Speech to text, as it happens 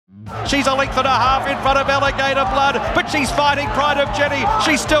She's a length and a half in front of Alligator Blood, but she's fighting Pride of Jenny.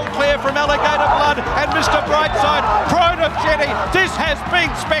 She's still clear from Alligator Blood and Mr. Brightside. Pride of Jenny, this has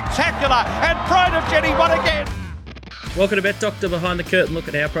been spectacular, and Pride of Jenny won again. Welcome to Bet Doctor Behind the Curtain. Look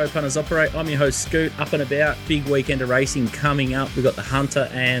at how pro punters operate. I'm your host, Scoot. Up and about. Big weekend of racing coming up. We've got the Hunter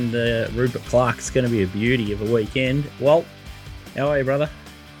and Rupert Clarke. It's going to be a beauty of a weekend. Walt, how are you, brother?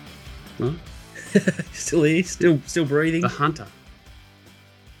 Huh? Still here? Still breathing? The Hunter.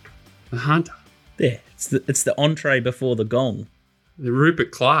 The Hunter. Yeah, it's the entree before the gong. The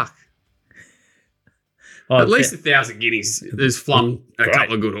Rupert Clarke. Oh, At least 1,000 guineas. There's flung a Great.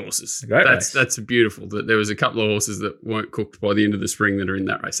 couple of good horses. Great race. That's beautiful. That there was a couple of horses that weren't cooked by the end of the spring that are in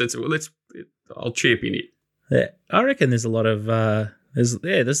that race. I'll champion it. Yeah, I reckon there's a lot of there's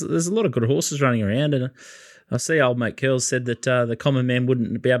a lot of good horses running around, and I see old mate Curls said that the common man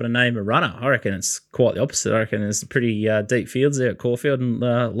wouldn't be able to name a runner. I reckon it's quite the opposite. I reckon there's pretty deep fields there at Caulfield, and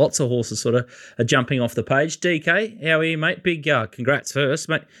lots of horses sort of are jumping off the page. DK, how are you, mate? Big congrats first,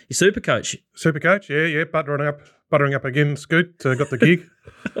 mate. You're super coach. Super coach, yeah, buttering up again, Scoot. Got the gig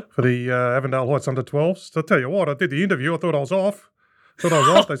for the Avondale Heights under 12s. So I tell you what, I did the interview. I thought I was off. They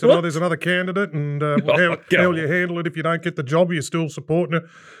said, oh, there's another candidate, and how will you handle it if you don't get the job? You're still supporting it.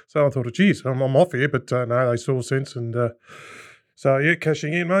 So I thought, geez, I'm off here, but no, they saw sense, and so yeah,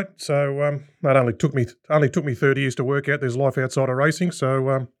 cashing in, mate. So it only took me 30 years to work out there's life outside of racing.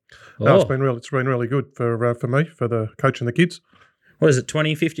 So no, it's been really good for me, for the coaching the kids. What is it,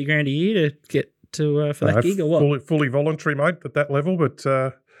 20, 50 grand a year to get to for that gig, or what? Fully voluntary, mate, at that level, but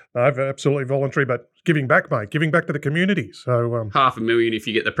no, absolutely voluntary, but giving back, mate, giving back to the community. So $500,000 if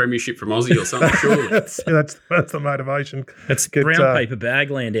you get the premiership from Aussie or something, surely. that's the motivation. It's brown paper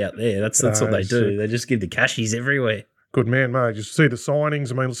bag land out there. That's what they do. They just give the cashies everywhere. Good man, mate. You see the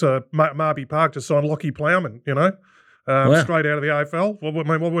signings. I mean, so Marby Park just signed Lockie Plowman, straight out of the AFL.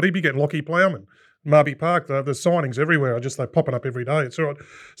 What would he be getting, Lockie Plowman? Marby Park, the signings everywhere. They're popping up every day. It's all right.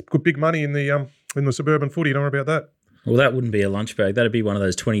 It's good big money in the suburban footy. Don't worry about that. Well, that wouldn't be a lunch bag. That'd be one of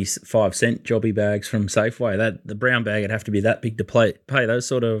those 25-cent jobby bags from Safeway. The brown bag would have to be that big to pay those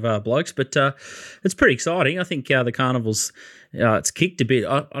sort of blokes. But it's pretty exciting. I think the carnival's it's kicked a bit.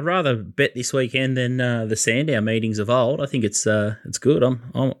 I'd rather bet this weekend than the Sandown meetings of old. I think it's good.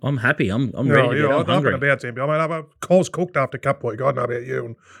 I'm happy. I'm ready to go. I'm hungry. About Sandown. I mean, I was cooked after Cup week. I don't know about you,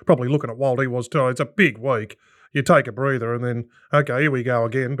 and probably looking at Walt, he was too. It's a big week. You take a breather and then, okay, here we go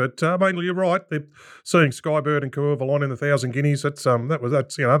again. But mainly you're right. They're seeing Skybird and Curve on in the 1,000 guineas. That's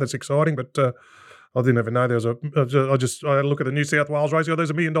exciting. But I didn't even know there was I had a look at the New South Wales race. There's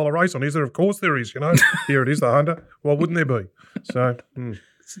 $1 million race on. Is there? Of course there is. Here it is, the Hunter. Why wouldn't there be? So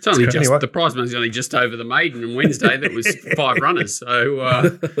it's only just the prize money's only just over the maiden on Wednesday. That was 5 runners. So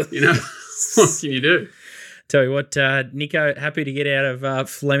what can you do? Tell you what, Nicko, happy to get out of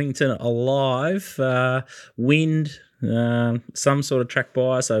Flemington alive. Wind, some sort of track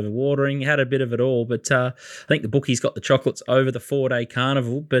bias, over watering, had a bit of it all. But I think the bookies got the chocolates over the 4-day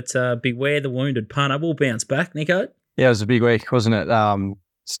carnival. But beware the wounded punter. We'll bounce back, Nicko. Yeah, it was a big week, wasn't it?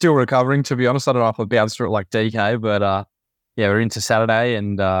 Still recovering, to be honest. I don't know if I bounced through it like DK, but we're into Saturday,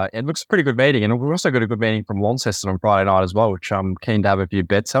 and it looks a pretty good meeting. And we've also got a good meeting from Launceston on Friday night as well, which I'm keen to have a few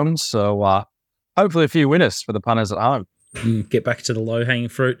bets on. So hopefully a few winners for the punters at home. Get back to the low-hanging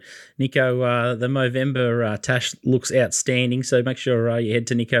fruit. Nicko, the Movember Tash looks outstanding, so make sure you head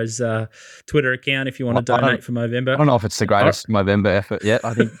to Nicko's Twitter account if you want to donate for Movember. I don't know if it's the greatest Movember effort yet.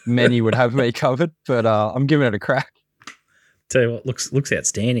 I think many would have me covered, but I'm giving it a crack. Tell you what, looks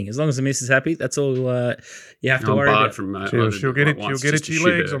outstanding. As long as the miss is happy, that's all you have to worry about. She'll get itchy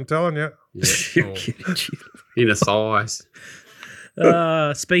legs, I'm telling you. Yeah, inner thighs.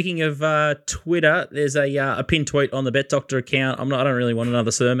 Speaking of Twitter, there's a pinned tweet on the Bet Doctor account. I don't really want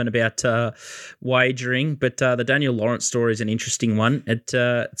another sermon about wagering, but the Daniel Lawrence story is an interesting one.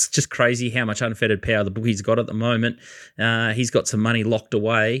 It's just crazy how much unfettered power the bookie's got at the moment. He's got some money locked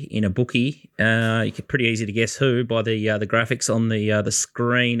away in a bookie. Pretty easy to guess who by the graphics on the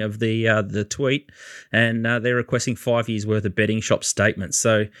screen of the tweet, and they're requesting 5 years worth of betting shop statements.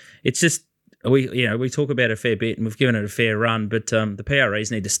 So it's just. We talk about it a fair bit and we've given it a fair run, but the PREs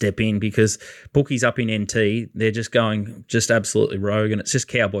need to step in because bookies up in NT, they're just going absolutely rogue, and it's just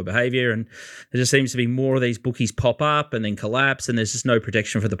cowboy behaviour, and there just seems to be more of these bookies pop up and then collapse, and there's just no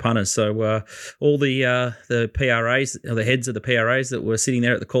protection for the punters. So all the PRAs, or the heads of the PRAs that were sitting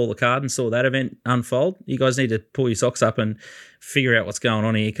there at the call of the card and saw that event unfold, you guys need to pull your socks up and figure out what's going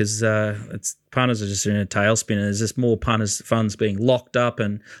on here, because punters are just in a tailspin, and there's just more punters' funds being locked up,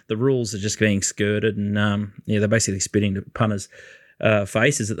 and the rules are just being skirted, and they're basically spitting to punters.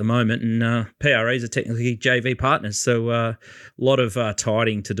 faces at the moment, and PREs are technically JV partners, so a lot of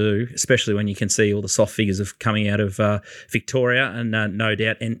tiding to do, especially when you can see all the soft figures of coming out of Victoria and no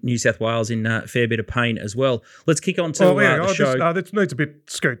doubt and New South Wales in a fair bit of pain as well. Let's kick on to the show. This needs a bit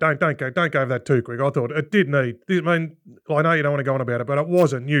scoot. Don't go over that too quick. I thought it did need. I mean, I know you don't want to go on about it, but it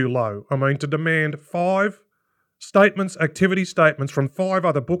was a new low. I mean, to demand 5 activity statements from 5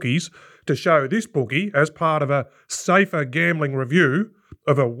 other bookies to show this bookie as part of a safer gambling review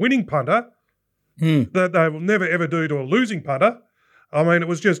of a winning punter that they will never ever do to a losing punter. I mean, it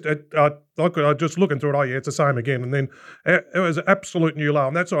was just, I just looking through it, oh yeah, it's the same again. And then it was an absolute new low.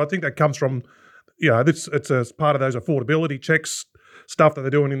 And that's what I think that comes from, it's as part of those affordability checks stuff that they're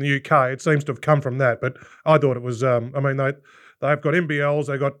doing in the UK. It seems to have come from that. But I thought it was, they've got MBLs,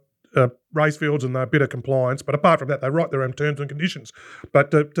 they've got race fields and a bit of compliance, but apart from that, they write their own terms and conditions.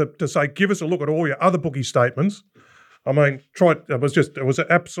 But to say, give us a look at all your other bookie statements, I mean, it was an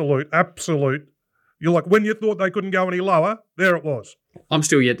absolute. You're like, when you thought they couldn't go any lower, there it was. I'm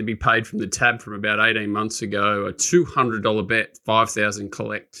still yet to be paid from the tab from about 18 months ago, a $200 bet, 5,000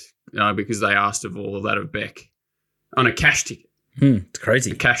 collect, because they asked of all of that of Beck on a cash ticket. It's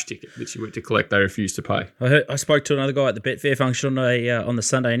crazy. A cash ticket that you went to collect, they refused to pay. I spoke to another guy at the Betfair function on the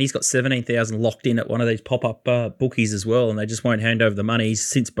Sunday, and he's got 17,000 locked in at one of these pop-up bookies as well, and they just won't hand over the money. He's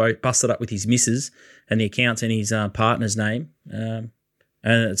since busted up with his missus, and the account's in his partner's name, and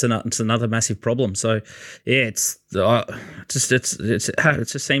it's another massive problem. So, yeah, it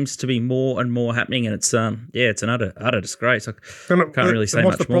just seems to be more and more happening, and it's it's an utter disgrace. I can't really say much more.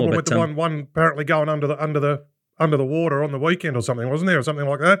 What's the problem with the one apparently going under the water on the weekend or something, wasn't there, or something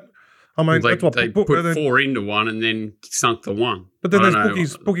like that? I mean, they put 4 into one and then sunk the one. But then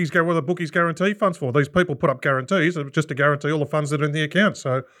there's bookies go where the bookies guarantee funds for. These people put up guarantees just to guarantee all the funds that are in the account.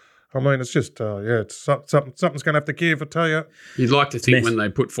 So, I mean, it's just, it's something's going to have to give, I tell you. You'd like to think when they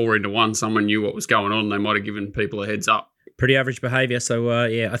put 4 into one, someone knew what was going on. They might have given people a heads up. Pretty average behaviour. So,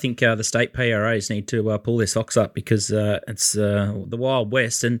 I think the state PRAs need to pull their socks up because it's the Wild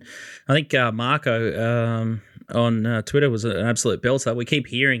West. And I think Marco on Twitter was an absolute belter. We keep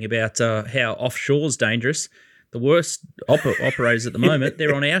hearing about how offshore's dangerous. The worst operators at the moment,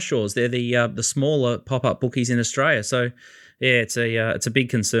 they're on our shores. They're the smaller pop-up bookies in Australia. So, yeah, it's a big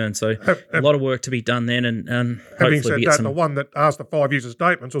concern. So a lot of work to be done then, and hopefully having said that, the one that asked the 5 user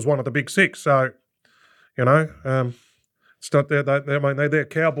statements was one of the big 6. So, it's not they're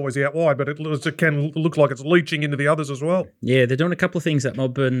cowboys out wide, but it can look like it's leaching into the others as well. Yeah, they're doing a couple of things at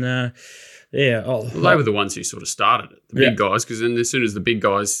mob, and they were the ones who sort of started it, the big guys, because then as soon as the big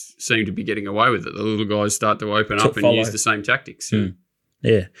guys seem to be getting away with it, the little guys start to open up and use the same tactics.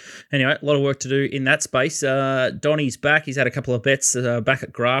 Yeah. Anyway, a lot of work to do in that space. Donnie's back. He's had a couple of bets back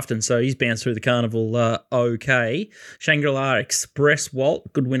at Grafton, so he's bounced through the carnival okay. Shangri-La Express,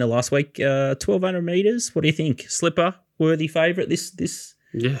 Walt, good winner last week. 1,200 metres. What do you think? Slipper, worthy favourite at this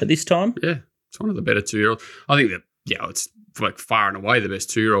time? Yeah, it's one of the better 2-year-olds. I think that, it's like far and away the best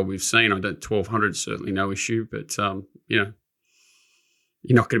 2-year-old we've seen. 1,200 certainly no issue, but, you're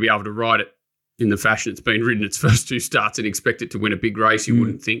not going to be able to ride it in the fashion it's been ridden its first 2 starts and expect it to win a big race. You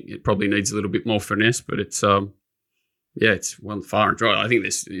wouldn't think. It probably needs a little bit more finesse, but it's it's well far and dry. I think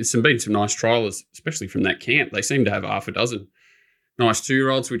there's been some nice trialers, especially from that camp. They seem to have half a dozen nice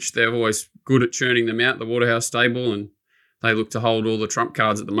 2-year-olds, which they're always good at churning them out, the Waterhouse stable, and they look to hold all the trump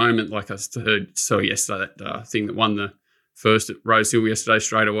cards at the moment. Like I saw yesterday, that thing that won the first at Rose Hill yesterday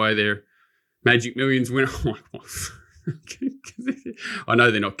straight away, their Magic Millions winner. I know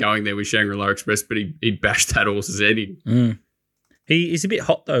they're not going there with Shangri-La Express, but he bashed that horse's head in. He's a bit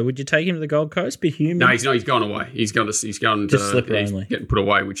hot though. Would you take him to the Gold Coast? Be human? No, he's gone away. He's going to Slipper only. Getting put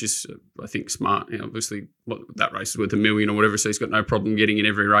away, which is I think smart. Obviously, that race is worth $1 million or whatever, so he's got no problem getting in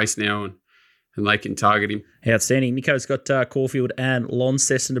every race now, and they can target him. Outstanding. Nicko's got Caulfield and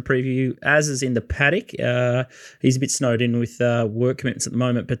Launceston to preview, as is in the paddock. He's a bit snowed in with work commitments at the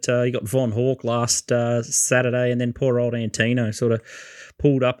moment, but he got Von Hawk last Saturday, and then poor old Antino sort of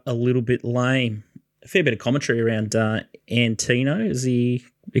pulled up a little bit lame. A fair bit of commentary around Antino. Is he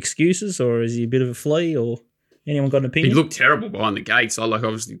excuses, or is he a bit of a flea, or anyone got an opinion? He looked terrible behind the gates. I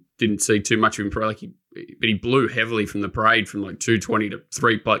obviously didn't see too much of him, but he blew heavily from the parade from like 220 to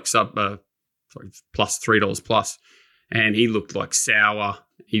 3 bucks up. Plus $3 plus, and he looked like sour.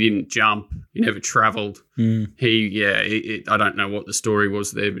 He didn't jump. He never travelled. I don't know what the story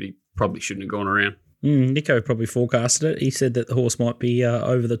was there, but he probably shouldn't have gone around. Nicko probably forecasted it. He said that the horse might be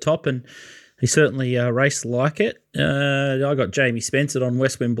over the top, and He certainly raced like it. I got Jamie Spencer on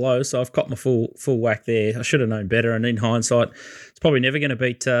West Wind Blow, so I've got my full whack there. I should have known better, and in hindsight, it's probably never going to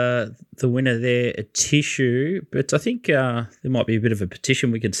beat the winner there at Tissue. But I think there might be a bit of a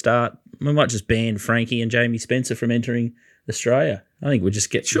petition we could start. We might just ban Frankie and Jamie Spencer from entering Australia. I think we'll just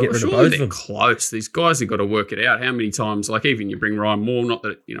get rid of both of them. Close. These guys have got to work it out. How many times, like even you bring Ryan Moore, not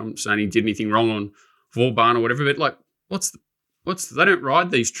that, I'm saying he did anything wrong on Vauban or whatever, but like they don't ride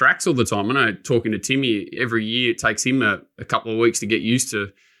these tracks all the time. I know talking to Timmy every year, it takes him a couple of weeks to get used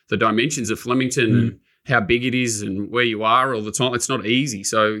to the dimensions of Flemington and how big it is and where you are all the time. It's not easy.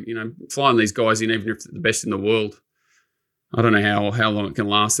 So, flying these guys in, even if they're the best in the world, I don't know how long it can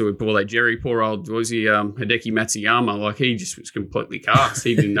last. There with poor old, was he Hideki Matsuyama? Like he just was completely cast.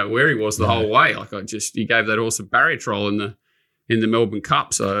 He didn't know where he was the whole way. Like he gave that horse a barrier trial in the Melbourne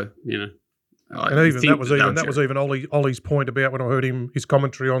Cup. So, and even that was even Ollie's point about when I heard his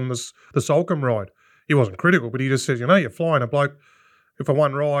commentary on the Solcombe ride. He wasn't critical, but he just says, you're flying a bloke for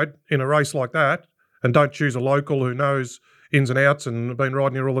one ride in a race like that, and don't choose a local who knows ins and outs and been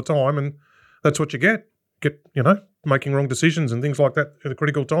riding here all the time, and that's what you get. Making wrong decisions and things like that at the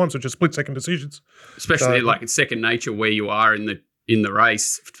critical times, which are split-second decisions. Especially like it's second nature where you are in the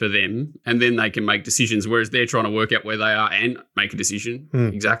race for them, and then they can make decisions, whereas they're trying to work out where they are and make a decision.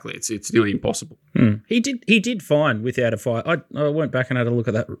 Exactly. It's nearly impossible. He did fine without a fight. I went back and had a look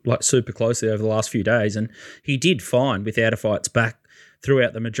at that like super closely over the last few days, and he did fine without a fight's back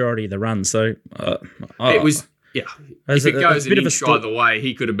throughout the majority of the run. So it was... Yeah, if it goes an inch either way,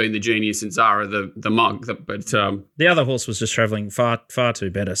 he could have been the genius and Zara the mug. But the other horse was just travelling far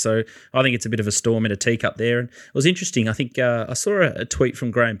too better. So I think it's a bit of a storm in a teacup there. And it was interesting. I think I saw a tweet from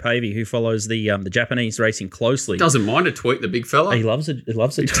Graham Pavey, who follows the Japanese racing closely. Doesn't mind a tweet, the big fella. He loves it. He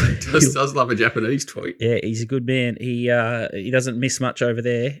loves a tweet. does love a Japanese tweet. Yeah, he's a good man. He doesn't miss much over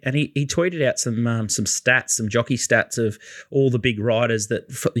there. And he tweeted out some stats, some jockey stats of all the big riders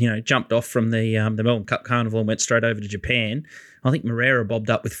that jumped off from the Melbourne Cup Carnival and went straight over to Japan. I think Moreira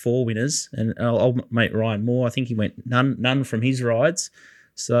bobbed up with 4 winners, and old mate Ryan Moore, I think he went none from his rides.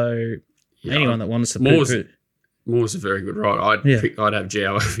 So anyone that wants to Moore's a very good rider. I'd have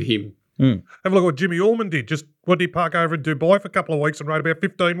Jow over him. Have a look at what Jimmy Allman did. Just what did he park over in Dubai for a couple of weeks and rode about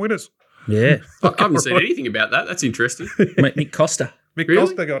 15 winners? Yeah. I haven't seen anything about that. That's interesting. Mate, Mick Costa.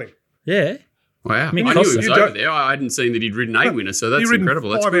 Costa got him. Yeah. Wow. I knew he was over there. I hadn't seen that he'd ridden 8 winners, so that's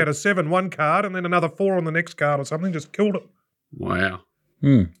incredible. That's 5 out of 7 one card and then another 4 on the next card or something. Just killed it. Wow.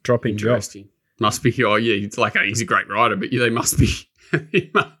 Dropping interesting. Must be, it's like he's a great rider, but they must be,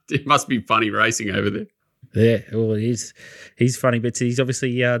 it must be funny racing over there. Yeah, well, he's funny, but he's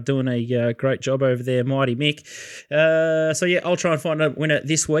obviously doing a great job over there, Mighty Mick. So, I'll try and find a winner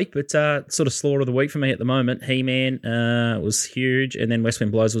this week, but sort of slaughter of the week for me at the moment. He-Man was huge, and then West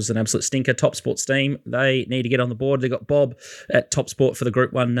Wind Blows was an absolute stinker. Top Sports team, they need to get on the board. They got Bob at Top Sport for the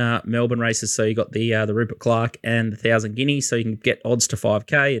Group 1 Melbourne races, so you got the Rupert Clarke and the 1,000 guineas, so you can get odds to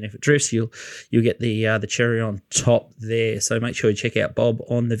 5K, and if it drifts, you'll get the cherry on top there. So make sure you check out Bob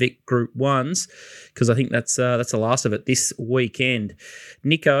on the Vic Group 1s, because I think that's the last of it this weekend.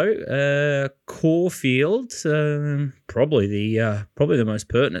 Nicko, Caulfield, probably the most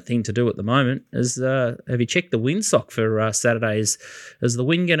pertinent thing to do at the moment is have you checked the wind sock for Saturday? Is the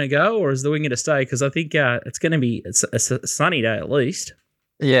wind going to go or is the wind going to stay? Because I think it's going to be a sunny day at least.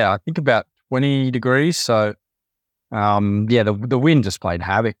 Yeah, I think about 20 degrees. So the wind just played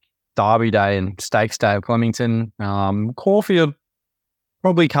havoc. Derby Day and Stakes Day at Flemington. Caulfield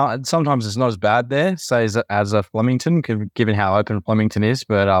probably can't. Sometimes it's not as bad there, say as a Flemington, given how open Flemington is.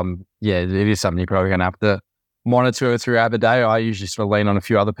 But it is something you're probably going to have to monitor throughout the day. I usually sort of lean on a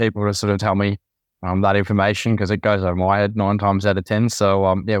few other people to sort of tell me that information because it goes over my head 9 times out of 10.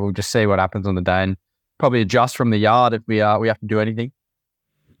 So we'll just see what happens on the day and probably adjust from the yard if we have to do anything.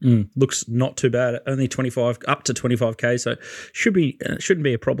 Looks not too bad. Only 25 up to 25k, so shouldn't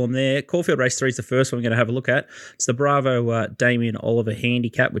be a problem there. Caulfield Race 3 is the first one we're going to have a look at. It's the Bravo Damien Oliver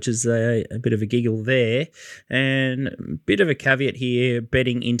handicap, which is a bit of a giggle there, and a bit of a caveat here.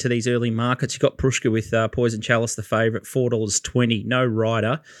 Betting into these early markets, you got Prushka with Poison Chalice, the favourite, $4.20, no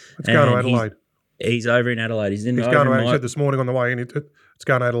rider. It's going to Adelaide. He's over in Adelaide. He's going to Adelaide. He said this morning on the way in, it's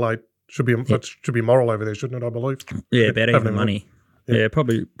going to Adelaide. Should be moral over there, shouldn't it? I believe. Yeah, about even money. Yeah,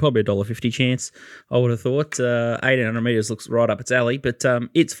 probably $1.50 chance, I would have thought. 1,800 metres looks right up its alley, but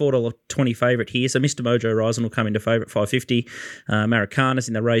it's $4.20 favourite here. So Mr. Mojo Rising will come into favourite, $5.50. Maracana's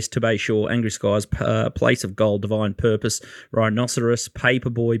in the race, Tabay Shaw, Angry Skies, Place of Gold, Divine Purpose, Rhinoceros,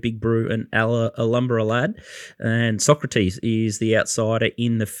 Paperboy, Big Brew, and Alumbra Lad. And Socrates is the outsider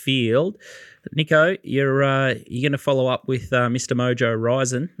in the field. Nicko, you're going to follow up with Mr. Mojo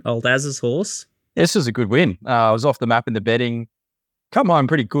Rising, old Az's horse. This was a good win. I was off the map in the betting. Come home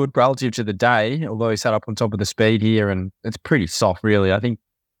pretty good relative to the day, although he sat up on top of the speed here, and it's pretty soft, really. I think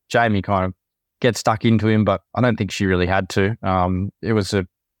Jamie kind of gets stuck into him, but I don't think she really had to. It was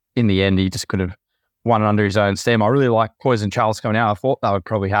in the end, he just could have won it under his own steam. I really like Poison Charles coming out. I thought that would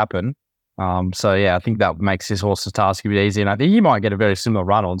probably happen. So, yeah, I think that makes his horse's task a bit easier, and I think he might get a very similar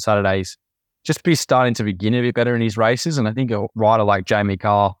run on Saturdays. Just be starting to begin a bit better in his races, and I think a rider like Jamie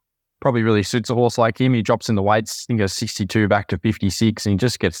Carr probably really suits a horse like him. He drops in the weights, I think goes 62 back to 56, and he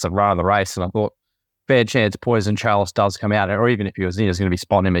just gets the run of the race. And I thought, fair chance Poison Chalice does come out, or even if he was in, he's going to be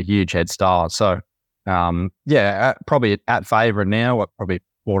spotting him a huge head start. So, probably at favourite now, probably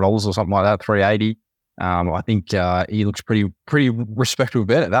 $4 or something like that, $3.80. I think he looks pretty respectable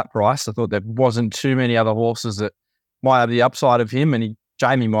bet at that price. I thought there wasn't too many other horses that might have the upside of him, and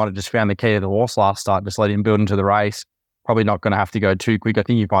Jamie might have just found the key to the horse last start, just let him build into the race. Probably not going to have to go too quick. I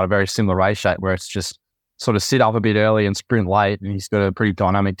think you find a very similar race shape where it's just sort of sit up a bit early and sprint late, and he's got a pretty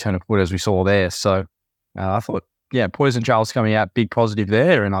dynamic turn of foot as we saw there. So I thought, Poison Charles coming out big positive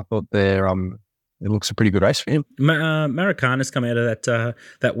there, and I thought there it looks a pretty good race for him. Maracana's come out of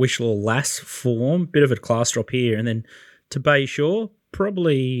that Wishlaw Lass form, bit of a class drop here, and then to Bay Shaw,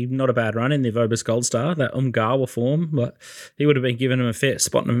 probably not a bad run in the Vobis Gold Star, that Umgawa form, but he would have been giving him a fair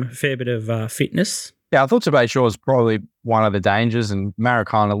bit of fitness. Yeah, I thought Tabay Shaw was probably one of the dangers, and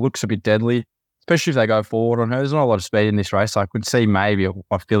Maracana looks a bit deadly, especially if they go forward on her. There's not a lot of speed in this race. I could see maybe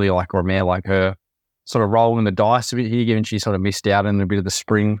a filly or a mare like her sort of rolling the dice a bit here, given she sort of missed out in a bit of the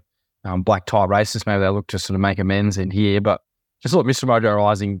spring black tie races. Maybe they look to sort of make amends in here, but just look, Mr. Mojo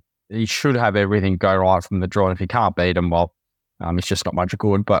Rising, he should have everything go right from the draw. And if he can't beat him, well, it's just not much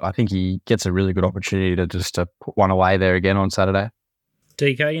good. But I think he gets a really good opportunity to put one away there again on Saturday.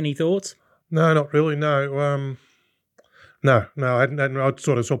 DK, any thoughts? No, not really. No, I hadn't. I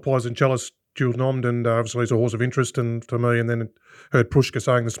sort of saw Poison Chalice dual nommed, and obviously it's a horse of interest and to me. And then heard Prushka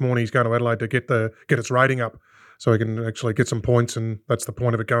saying this morning he's going to Adelaide to get its rating up, so he can actually get some points, and that's the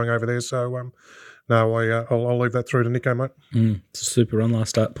point of it going over there. So I'll leave that through to Nicko, mate. It's a super run last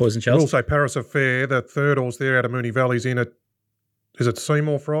start, Poison Chalice. Also, Paris Affair, the third horse there out of Moonee Valley's in it. Is it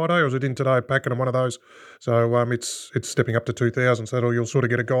Seymour Friday or is it in today? Packing on one of those. So it's stepping up to 2,000. So you'll sort of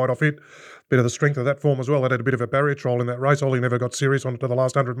get a guide off it. Bit of the strength of that form as well. It had a bit of a barrier trial in that race. Ollie never got serious on it to the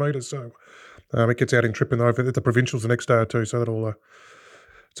last 100 metres. So it gets out in tripping over at the provincials the next day or two. So that'll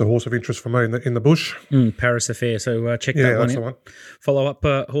it's a horse of interest for me in the bush. Paris Affair. So check that one out. Yeah, that's the one. Follow up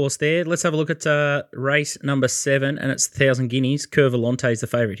horse there. Let's have a look at race number 7, and it's 1,000 guineas. Curvalante's the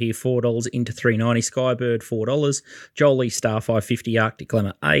favourite here, $4 into $3.90. Skybird $4. Jolie Star $5.50. Arctic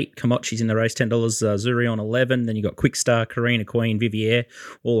Glamour $8. Komochi's in the race $10. Zurion $11. Then you got Quick Star, Karina Queen, Vivier,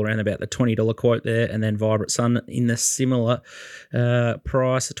 all around about the $20 quote there, and then Vibrant Sun in the similar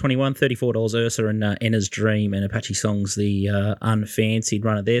price, $21, $34 Ursa, and Enna's Dream and Apache Songs the unfancied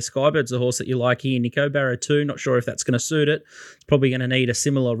runner there. Skybird's the horse that you like here, Nicko. Barrow 2, not sure if that's going to suit it. It's probably going to need a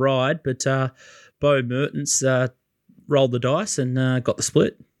similar ride, but Bo Mertens rolled the dice and got the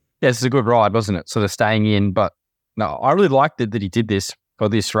split. Yeah, it's a good ride, wasn't it? Sort of staying in, but no, I really liked it that he did this for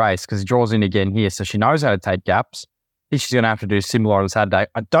this race because he draws in again here, so she knows how to take gaps. I think she's going to have to do similar on Saturday.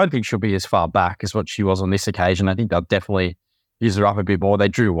 I don't think she'll be as far back as what she was on this occasion. I think they'll definitely use her up a bit more. They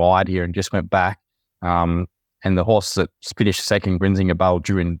drew wide here and just went back. And the horse that finished second, Grinzinger Bell,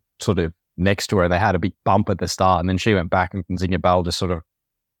 drew in sort of next to her. They had a big bump at the start, and then she went back, and Grinzinger Bell just sort of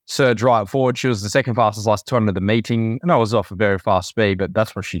surged right forward. She was the second fastest last 200 of the meeting. I know it was off a very fast speed, but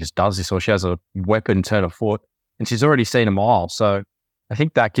that's what she just does this, or she has a weapon turn of foot, and she's already seen a mile. So I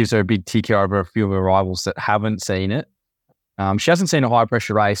think that gives her a big tick over a few of her rivals that haven't seen it. She hasn't seen a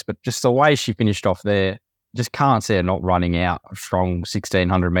high-pressure race, but just the way she finished off there, just can't see her not running out a strong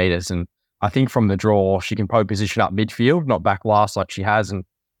 1,600 metres. And I think from the draw, she can probably position up midfield, not back last like she has. And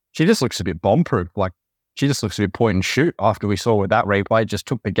she just looks a bit bomb-proof. Like, she just looks a bit point and shoot after we saw with that replay. Just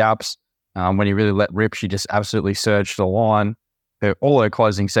took the gaps. When he really let rip, she just absolutely surged the line. All her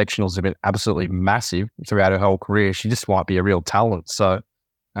closing sectionals have been absolutely massive throughout her whole career. She just might be a real talent. So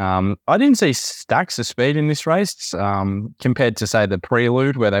I didn't see stacks of speed in this race compared to, say, the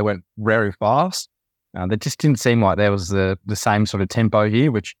Prelude where they went very fast. There just didn't seem like there was the same sort of tempo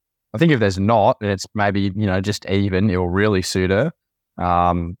here, which I think if there's not, and it's maybe, just even, it will really suit her.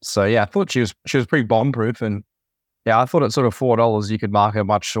 So yeah, I thought she was pretty bomb-proof, and yeah, I thought at sort of $4 you could mark her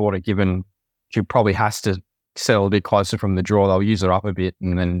much shorter, given she probably has to settle a bit closer from the draw. They'll use her up a bit,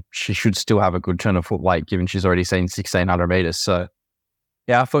 and then she should still have a good turn of foot weight, given she's already seen 1,600 meters. So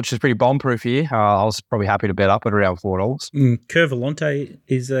yeah, I thought she was pretty bomb-proof here. I was probably happy to bet up at around $4. Cœur Volante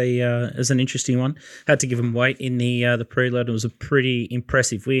is an interesting one. Had to give him weight in the preload. It was a pretty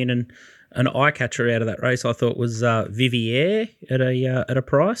impressive win, and an eye catcher out of that race I thought was Vivier at a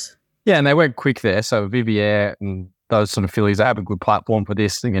price. Yeah, and they went quick there. So Vivier and those sort of fillies, they have a good platform for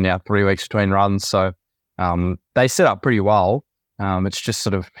this. I think they're now 3 weeks between runs. So they set up pretty well. It's just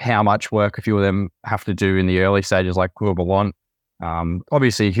sort of how much work a few of them have to do in the early stages, like Cœur Volant.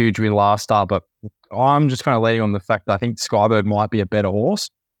 Obviously a huge win last start, but I'm just kind of leaning on the fact that I think Skybird might be a better horse.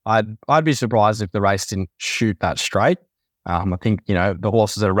 I'd be surprised if the race didn't shoot that straight. I think, the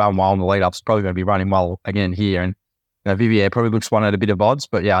horses that are run well in the lead-up's probably going to be running well again here. And Vivier probably looks one at a bit of odds,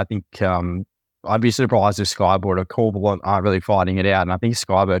 but yeah, I think I'd be surprised if Skybird or Cœur Volant aren't really fighting it out. And I think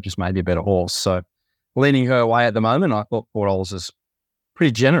Skybird just may be a better horse. So leaning her away at the moment, I thought $4 is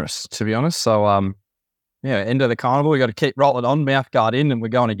pretty generous, to be honest. So, end of the carnival, we got to keep rolling on, mouth guard in, and we're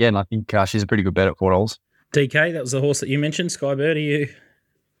going again. I think she's a pretty good bet at $4. DK, that was the horse that you mentioned, Skybird. Are you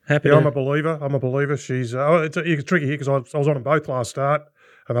happy? Yeah, I'm a believer. She's it's tricky here because I was on them both last start,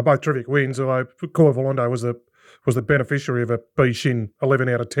 and they're both terrific wins. Although Cœur Volant was the beneficiary of a B Shin 11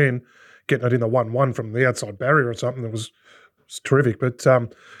 out of 10, getting it in the 1-1 from the outside barrier or something. That was terrific. But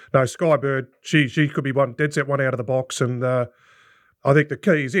no, Skybird, she could be dead set one out of the box, and I think the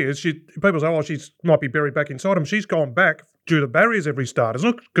key is people say, she might be buried back inside him. She's gone back due to barriers every start. It's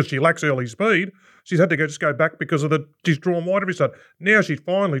not because she lacks early speed. She's had to just go back because she's drawn wide every start. Now she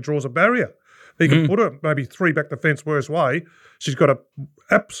finally draws a barrier. He can put her maybe 3 back the fence worst way. She's got an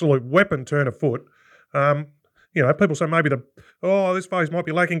absolute weapon turn of foot. People say maybe this phase might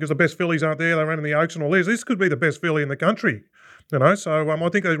be lacking because the best fillies aren't there. They ran in the Oaks and all this. This could be the best filly in the country. So I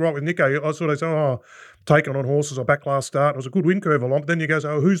think they're right with Nicko. I sort of say, taking on horses or back last start. It was a good win curve along. But then you go,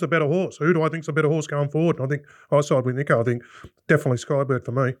 who's the better horse? Who do I think's the better horse going forward? And I think I side with Nicko. I think definitely Skybird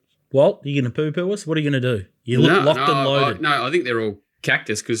for me. Walt, are you going to poo-poo us? What are you going to do? You look locked and loaded. I think they're all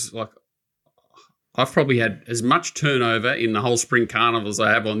cactus because, I've probably had as much turnover in the whole spring carnival as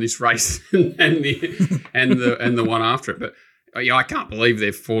I have on this race and the one after it. But I can't believe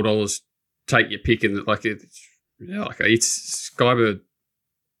they're $4. Take your pick and it's Skybird.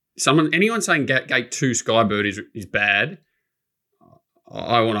 Anyone saying gate 2 Skybird is bad.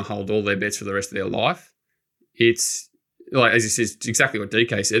 I want to hold all their bets for the rest of their life. It's as he says, it's exactly what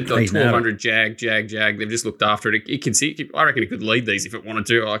DK said. 1,200 Jag. They've just looked after it. It can see. I reckon it could lead these if it wanted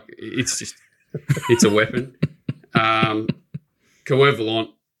to. It's just, it's a weapon. Cœur Volant,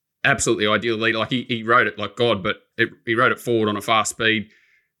 absolutely ideal lead. He rode it like God, but he rode it forward on a fast speed.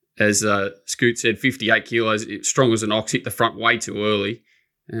 As Scoot said, 58 kilos, strong as an ox, hit the front way too early.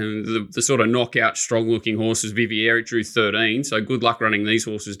 And the sort of knockout, strong-looking horses, Vivier, it drew 13. So good luck running these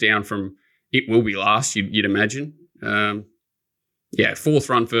horses down from it will be last, you'd imagine. 4th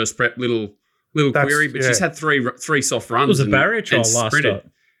run first prep, little query, but she's had three soft runs. It was a barrier trial last start.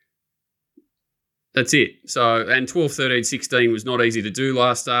 That's it. So, and 12, 13, 16 was not easy to do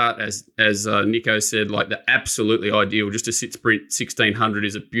last start. As Nicko said, the absolutely ideal, just a sit sprint 1,600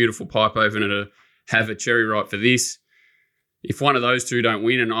 is a beautiful pipe opener to have a cherry ripe for this. If one of those two don't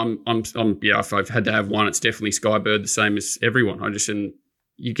win, and if I've had to have one, it's definitely Skybird, the same as everyone. And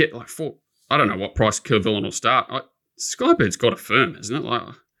you get 4. I don't know what price Cœur Volant will start. Skybird's got a firm, isn't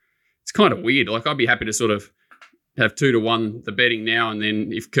it? It's kind of weird. I'd be happy to sort of have 2-1 the betting now, and then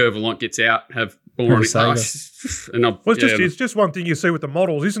if Cœur Volant gets out, have more on it. It's just one thing you see with the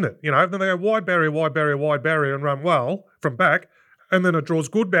models, isn't it? Then they go wide barrier, and run well from back, and then it draws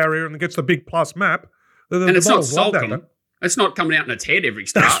good barrier and gets the big plus map. And it's not Sulcombe. It's not coming out in its head every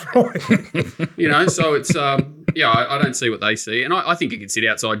start. That's right. So it's I don't see what they see, and I think it can sit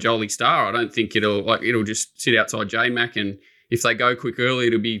outside Jolie Star. I don't think it'll just sit outside J-Mac, and if they go quick early,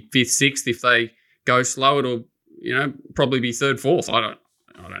 it'll be 5th, 6th. If they go slow, it'll probably be 3rd, 4th. I don't.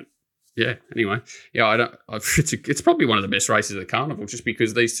 Yeah. Anyway, I don't. It's probably one of the best races of the carnival, just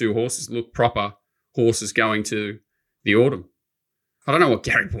because these two horses look proper horses going to the autumn. I don't know what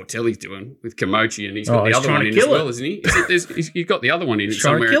Gary Portelli's doing with Kimochi, and he's got the other one in as well, isn't he? He's got the other one in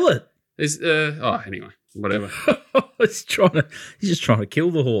somewhere. Trying to kill it. Anyway, whatever. He's just trying to kill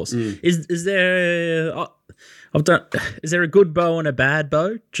the horse. Is there? Is there a good bow and a bad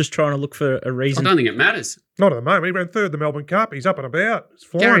bow? Just trying to look for a reason. I don't think it matters. Not at the moment. He ran 3rd the Melbourne Cup. He's up and about.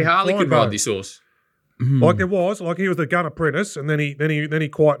 Gary Harley could ride this horse. He was the gun apprentice, and then he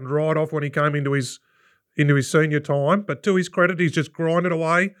quietened right off when he came into his into his senior time, but to his credit, he's just grinded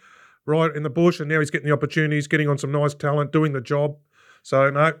away right in the bush, and now he's getting the opportunities, getting on some nice talent, doing the job. So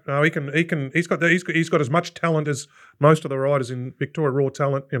no, he can. He's got as much talent as most of the riders in Victoria. Raw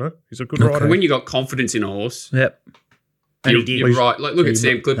talent, he's a good rider. When you got confidence in a horse, Yep. you're right. Like, look at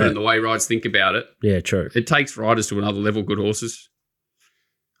Sam Clifford and the way riders think about it. Yeah, true. It takes riders to another level, good horses.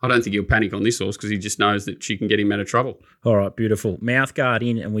 I don't think he'll panic on this horse because he just knows that she can get him out of trouble. All right, beautiful. Mouth guard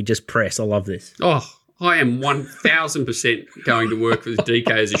in, and we just press. I love this. Oh, I am 1,000% going to work with DK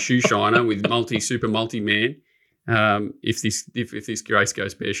as a shoe shiner with super multi-man if this race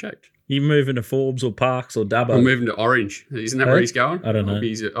goes pear-shaped. You moving to Forbes or Parks or Dubbo? I'm moving to Orange. Isn't that where he's going? I don't know.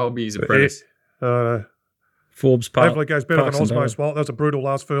 I'll be his apprentice. Forbes Park. Hopefully it goes better than Osmo's. Well, that was a brutal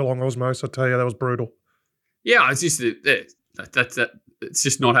last furlong, Osmos. I tell you, that was brutal. Yeah, it's just it's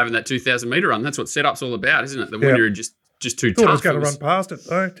just not having that 2,000 metre run. That's what setup's all about, isn't it? The winner just too tough. I was going to run past it,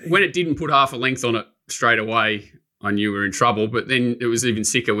 though. When it didn't put half a length on it straight away, I knew we were in trouble. But then it was even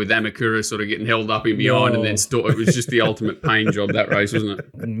sicker with Amakura sort of getting held up in behind, and then it was just the ultimate pain job, that race, wasn't it?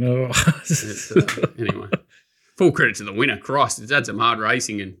 No. Anyway, full credit to the winner. Christ, it's had some hard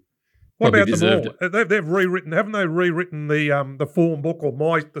racing and what about deserved them all? They've rewritten, haven't they? Rewritten the form book or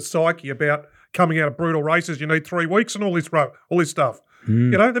the psyche about coming out of brutal races. You need 3 weeks and all this stuff.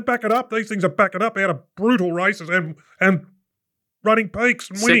 They back it up. These things are backing up out of brutal races and running peaks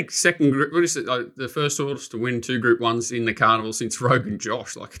and winning. Second group, what is it? The first horse to win 2 Group 1s in the carnival since Rogan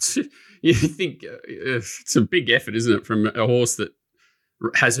Josh. Like you think it's a big effort, isn't it, from a horse that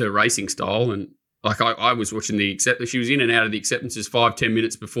has her racing style? And like I was watching the acceptance. She was in and out of the acceptances 5-10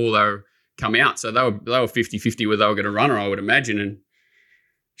 minutes before they were come out, so they were 50-50 where they were going to run her, I would imagine. And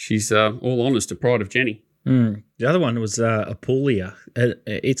she's all honours to Pride of Jenny. The other one was Apulia.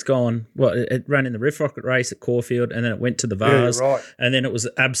 It's gone. Well, it ran in the Riff Rocket race at Caulfield, and then it went to the Vars, and then it was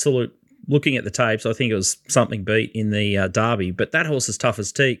absolute. Looking at the tapes, I think it was something beat in the Derby, but that horse is tough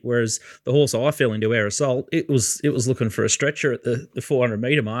as teak. Whereas the horse I fell into, Air Assault, it was looking for a stretcher at the 400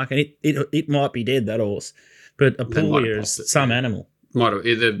 metre mark, and it might be dead, that horse. But Apulia is some animal. Might have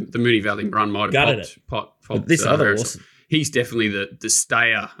the Mooney Valley run might have popped but this other horse. He's definitely the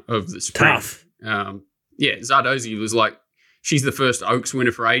stayer of the spring. Tough. Zardozi was like, she's the first Oaks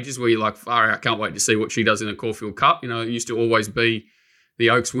winner for ages where you're like, far out, can't wait to see what she does in the Caulfield Cup. It used to always be the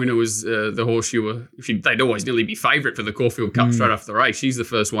Oaks winner was the horse they'd always nearly be favourite for the Caulfield Cup straight off the race. She's the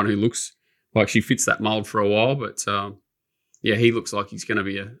first one who looks like she fits that mould for a while. But, he looks like he's going to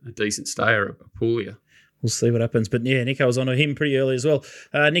be a decent stayer at Apulia. We'll see what happens. But, yeah, Nicko was on him pretty early as well.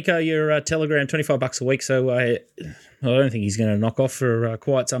 Nicko, your Telegram, $25 a week, so I don't think he's going to knock off for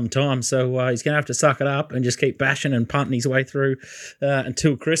quite some time. So he's going to have to suck it up and just keep bashing and punting his way through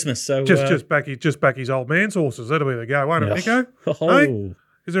until Christmas. So just back his old man's horses. That'll be the go, won't it, Nicko? Hey?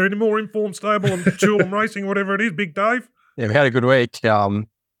 Is there any more Informed Stable and Chulham Racing, whatever it is, Big Dave? Yeah, we had a good week. If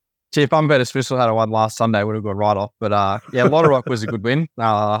Unbetter Swissel had a one last Sunday, would have got right off. But Lotto Rock was a good win.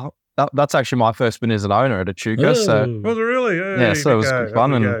 That's actually my first win as an owner at Echuca. So was it really? So it was good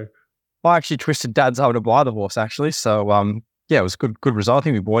fun. And I actually twisted Dad's arm to buy the horse, actually. So, it was good result. I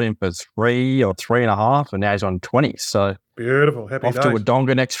think we bought him for 3 or 3.5, and now he's on 20. So beautiful. Happy off days. to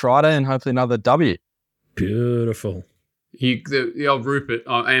Wodonga next Friday and hopefully another W. Beautiful. The old Rupert,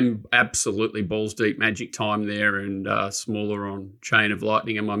 I am absolutely balls deep Magic Time there and smaller on Chain of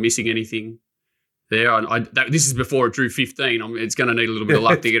Lightning. Am I missing anything there? This is before it drew 15. It's going to need a little bit of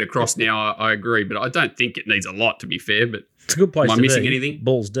luck to get across now, I agree. But I don't think it needs a lot, to be fair. But it's a good place to be. Am I missing anything?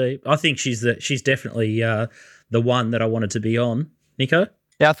 Balls deep. I think she's definitely the one that I wanted to be on. Nicko?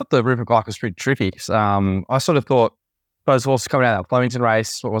 Yeah, I thought the Rupert Clarke was pretty tricky. I sort of thought those horses coming out of that Flemington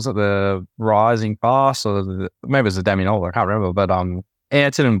race, what was it, the Rising Pass, or maybe it was the Daminola, I can't remember. But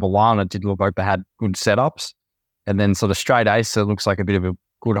Ayrton and Bolana did look like they had good setups. And then sort of Straight Ace, it looks like a bit of a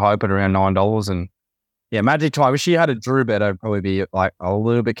good hope at around $9. And yeah, Magic Time, if she had a Drew bet, I'd probably be like a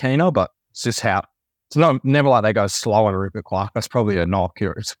little bit keener, but it's just how it's never like they go slow on Rupert Clarke. That's probably a knock.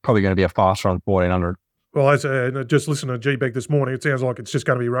 It's probably going to be a fast run 1400. Well, as just listening to G-Beg this morning, it sounds like it's just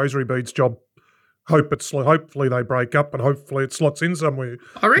going to be Rosary Bead's job. Hopefully they break up and hopefully it slots in somewhere.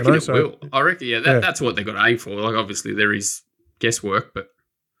 I reckon it will. I reckon, that's what they've got to aim for. Like, obviously there is guesswork, but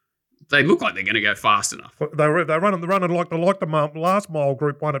they look like they're going to go fast enough. They're running like the last mile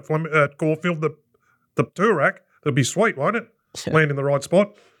Group 1 at Caulfield, the Toorak. It'll be sweet, won't it? Land in the right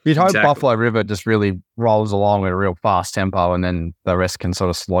spot. You'd hope Buffalo River just really rolls along at a real fast tempo and then the rest can sort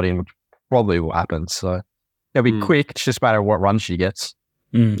of slot in, which probably will happen. So it'll be quick. It's just a matter of what run she gets.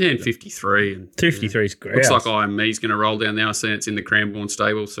 Yeah, and 53. And 53 is great. Looks like IME's going to roll down there. I see it's in the Cranbourne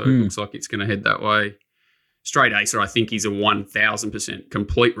stable, so it looks like it's going to head that way. Straight Acer, I think, is a 1,000%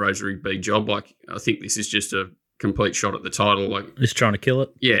 complete Rosary B job. Like, I think this is just a complete shot at the title. Like, Just trying to kill it.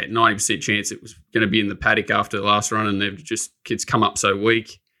 yeah, 90% chance it was going to be in the paddock after the last run, and kids come up so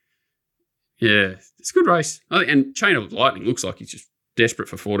weak. Yeah, it's a good race. And Chain of Lightning looks like he's just desperate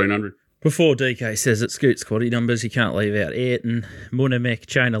for 1,400. Before DK says it scoots quaddy numbers, you can't leave out Ayrton, Munamek,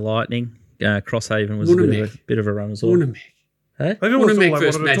 Chain of Lightning, Crosshaven was a bit of a run as well. Munamek. Hey? They always all Munamek they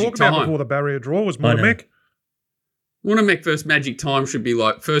versus wanted to Magic talk about Time. before the barrier draw was I know. Munamek. Munamek versus Magic Time should be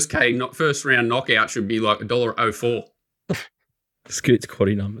like first round knockout should be like $1.04. Scoots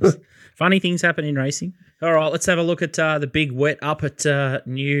quaddy numbers. Funny things happen in racing. All right, let's have a look at the big wet up at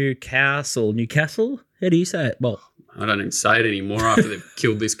Newcastle. Newcastle? How do you say it? Well, I don't even say it anymore after they've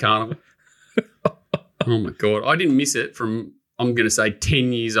killed this carnival. Oh my God. I didn't miss it from, I'm going to say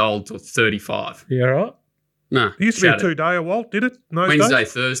 10 years old to 35. you all right? No. It used to be a shattered. 2-day, Walt, did it? No Wednesday,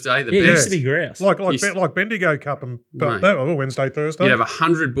 Thursday, the Yeah, it used best. to be grouse. Like Yes. Bendigo Cup and Mate. that was Wednesday, Thursday. You'd have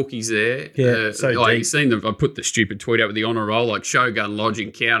 100 bookies there. Yeah, so like deep. you've seen them. I put the stupid tweet out with the honour roll, like Shogun Lodge,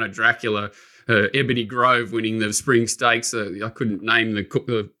 Encounter, Dracula, Ebony Grove winning the Spring Stakes. I couldn't name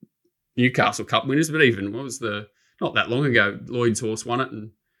the Newcastle Cup winners, but even not that long ago, Lloyd's horse won it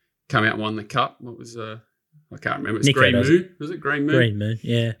and come out and won the cup. What was I can't remember. It's Nicko Green does Moon. Was it Green Moon? Green Moon,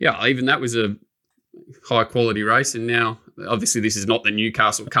 yeah. Yeah, even that was a high quality race, and now obviously this is not the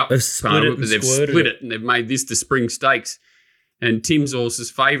Newcastle Cup, They've split it but and they've squirted split it. it and they've made this the Spring Stakes. And Tim's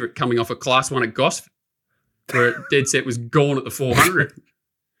horse's favourite coming off a Class 1 at Gosford, where dead set was gone at the 400.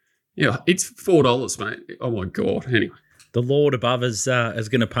 Yeah, it's $4, mate. Oh my God. Anyway, The Lord above is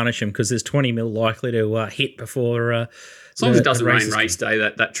going to punish him because there's 20 mil likely to hit before. as long as it doesn't rain races- race day,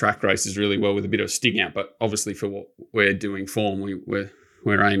 that track races really well with a bit of a sting out. But obviously for what we're doing form,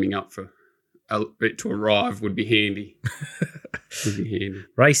 we're aiming up for it to arrive would be handy.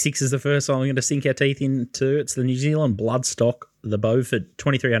 Race 6 is the first one we're going to sink our teeth into. It's the New Zealand Bloodstock, the Beaufort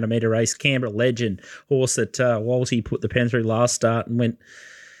 2,300 metre race. Canberra Legend, horse that Walsey put the pen through last start and went.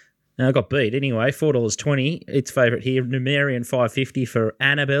 Got beat anyway. $4.20. Its favourite here, Numerian $5.50 for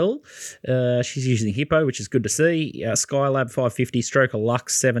Annabelle. She's using Hippo, which is good to see. Skylab $5.50. Stroke of Luck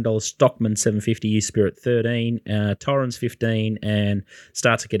 $7. Stockman $7.50. U Spirit $13. Torrens $15, and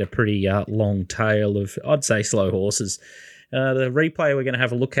start to get a pretty long tail of, I'd say, slow horses. The replay we're going to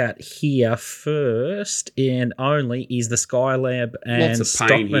have a look at here first and only is the Skylab and Lots of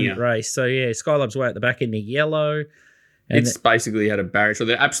pain Stockman here. race. So yeah, Skylab's way at the back in the yellow. And It's basically had a barrier. So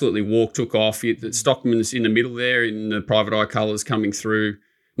they absolutely took off. The Stockman's in the middle there in the private eye colours coming through,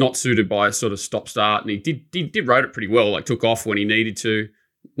 not suited by a sort of stop-start. And he did rode it pretty well, like took off when he needed to.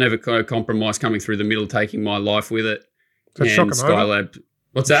 Never compromise coming through the middle, taking my life with it. Does that shock him over? Skylab.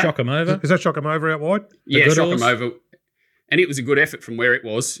 What's that? shock him over. Does that shock him over out wide? Yeah, good shock horse? him over. And it was a good effort from where it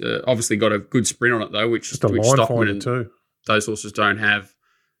was. Obviously got a good sprint on it, though, which Just a line Stockman finder and too. those horses don't have.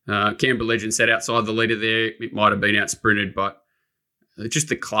 Canberra Legend sat outside the leader there. It might have been out sprinted, but just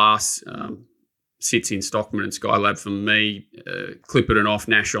the class sits in Stockman and Skylab for me. Clippert and off,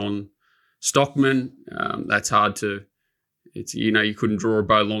 Nash on Stockman. That's hard to. It's you couldn't draw a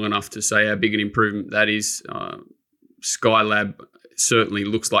bow long enough to say how big an improvement that is. Skylab certainly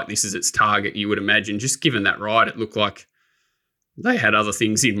looks like this is its target. You would imagine, just given that ride, it looked like they had other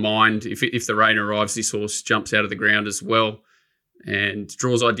things in mind. If the rain arrives, this horse jumps out of the ground as well and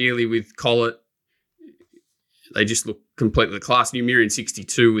draws ideally with Collett. They just look completely the class. Numerian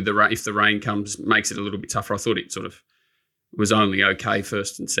 62 with if the rain comes, makes it a little bit tougher. I thought it sort of was only okay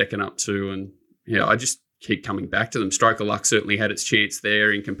first and second up too. And yeah, I just keep coming back to them. Stroke of Luck certainly had its chance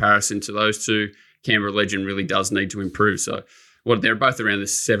there in comparison to those two. Canberra Legend really does need to improve. So they're both around the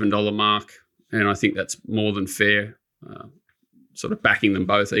 $7 mark, and I think that's more than fair, sort of backing them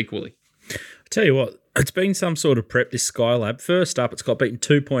both equally. I tell you what, it's been some sort of prep, this Skylab. First up, it's got beaten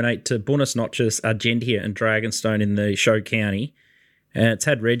 2.8 to Buenos Noches, Argentia and Dragonstone in the show county. And it's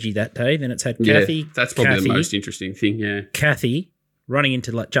had Reggie that day. Then it's had Kathy. Yeah, that's probably the most interesting thing, yeah. Kathy running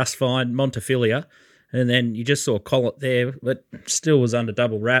into like Just Fine, Montefilia. And then you just saw Collett there, but still was under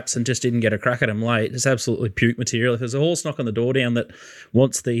double wraps and just didn't get a crack at him late. It's absolutely puke material. If there's a horse knocking the door down that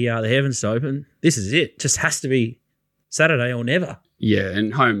wants the heavens to open, this is it. Just has to be Saturday or never. Yeah,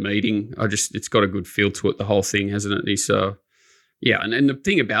 and home meeting, it's got a good feel to it, the whole thing, hasn't it? And the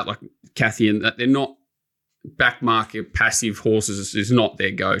thing about like Kathy and that they're not back market passive horses is not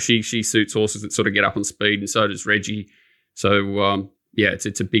their go. She suits horses that sort of get up on speed, and so does Reggie. So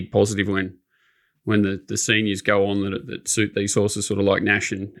it's a big positive when the seniors go on that suit these horses, sort of like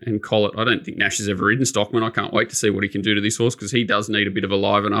Nash and Collett. I don't think Nash has ever ridden Stockman. I can't wait to see what he can do to this horse because he does need a bit of a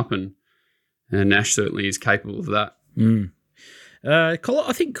liven up, and Nash certainly is capable of that. Mm. I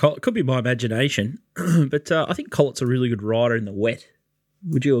think it could be my imagination, but I think Collett's a really good rider in the wet.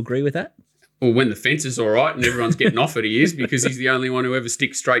 Would you agree with that? Well, when the fence is all right and everyone's getting off it, he is, because he's the only one who ever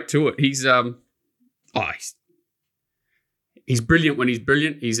sticks straight to it. He's brilliant when he's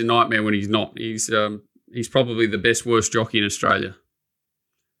brilliant. He's a nightmare when he's not. He's probably the best, worst jockey in Australia.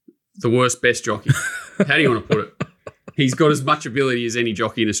 The worst, best jockey. How do you want to put it? He's got as much ability as any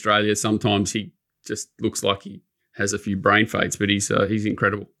jockey in Australia. Sometimes he just looks like he has a few brain fades, but he's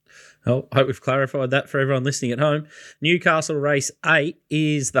incredible. Oh, I hope we've clarified that for everyone listening at home. Newcastle race 8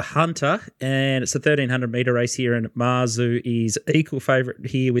 is the Hunter, and it's a 1,300-metre race here, and Marzu is equal favourite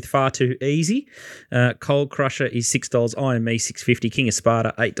here with Far Too Easy. Cold Crusher is $6, Iron Me $6.50, King of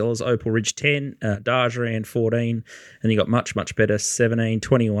Sparta $8, Opal Ridge $10, Dargeran $14, and you got much, much better $17,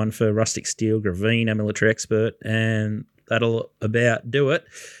 $21 for Rustic Steel, Gravina, Military Expert, and that'll about do it.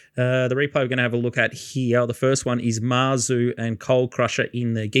 The replay we're going to have a look at here, the first one is Marzu and Cold Crusher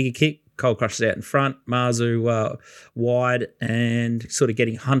in the Giga Kick. Cold Crusher's out in front, Marzu wide and sort of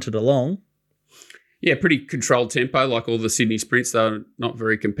getting hunted along. Yeah, pretty controlled tempo, like all the Sydney sprints. They were not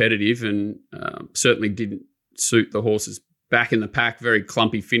very competitive and certainly didn't suit the horses back in the pack. Very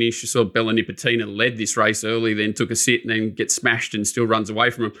clumpy finish. You saw Bella Nipotina led this race early, then took a sit and then gets smashed and still runs away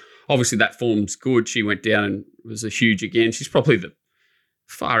from him. Obviously, that form's good. She went down and was a huge again. She's probably the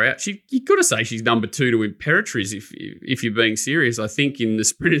far out. You got to say she's number 2 to Imperatriz if you're being serious, I think, in the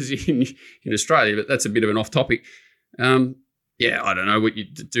sprinters in Australia, but that's a bit of an off topic. I don't know what you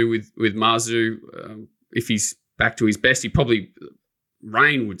do with Marzu. If he's back to his best,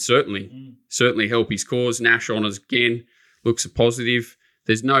 rain would certainly help his cause. Nash honours again, looks a positive.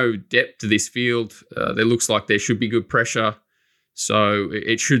 There's no depth to this field. There looks like there should be good pressure, so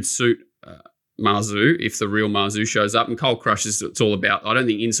it should suit Marzu if the real Marzu shows up. And Cold Crush is it's all about. I don't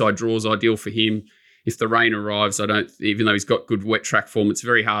think inside draw is ideal for him. If the rain arrives, even though he's got good wet track form, it's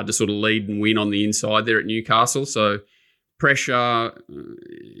very hard to sort of lead and win on the inside there at Newcastle. So pressure,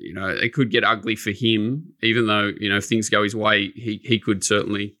 it could get ugly for him, even though, if things go his way, he could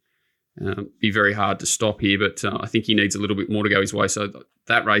certainly be very hard to stop here. But I think he needs a little bit more to go his way. So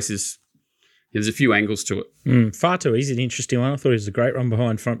that race there's a few angles to it. Far Too Easy, an interesting one. I thought it was a great run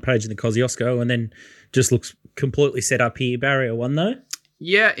behind front page in the Kosciuszko, and then just looks completely set up here. Barrier 1 though.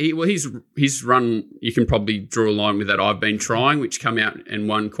 Yeah, his run, you can probably draw a line with that I've Been Trying, which come out and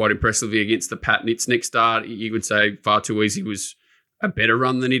won quite impressively against the Pat Nitz next start. You would say Far Too Easy was a better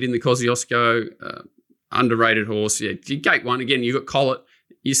run than it in the Kosciuszko. Underrated horse. Yeah, gate 1 again. You got Collett.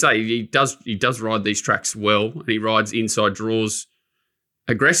 You say he does ride these tracks well, and he rides inside draws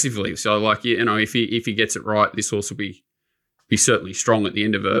aggressively. So, if he gets it right, this horse will be certainly strong at the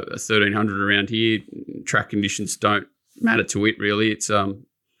end of a 1,300 around here. Track conditions don't matter to it really. It's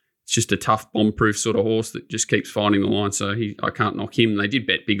just a tough bomb-proof sort of horse that just keeps finding the line. So I can't knock him. They did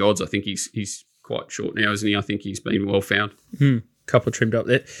bet big odds. I think he's quite short now, isn't he? I think he's been well found. Couple trimmed up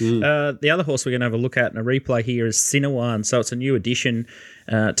there. The other horse we're going to have a look at in a replay here is Cinnawon. So it's a new addition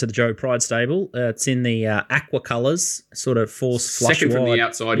to the Joe Pride stable. It's in the aqua colours, sort of force flush second wide. From the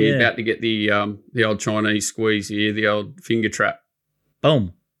outside. He's about to get the old Chinese squeeze here, the old finger trap.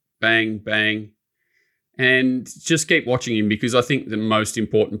 Boom. Bang, bang. And just keep watching him, because I think the most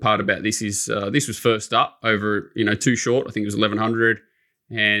important part about this is this was first up over, too short. I think it was 1,100.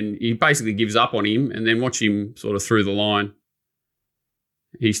 And he basically gives up on him, and then watch him sort of through the line.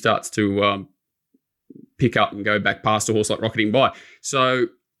 He starts to pick up and go back past a horse like Rocketing By. So,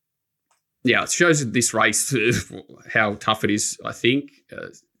 yeah, it shows this race how tough it is, I think.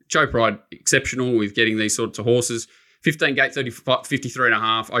 Joe Pride, exceptional with getting these sorts of horses. 15 gate,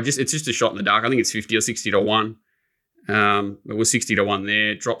 53.5. It's just a shot in the dark. I think it's 50 or 60 to 1. It was 60 to 1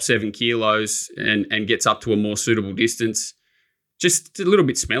 there. Dropped 7 kilos and gets up to a more suitable distance. Just a little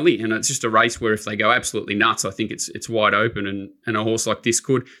bit smelly, and it's just a race where if they go absolutely nuts, I think it's wide open, and a horse like this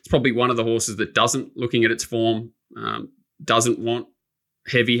could. It's probably one of the horses that doesn't, looking at its form, doesn't want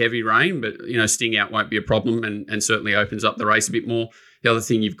heavy rain, but Sting Out won't be a problem, and certainly opens up the race a bit more. The other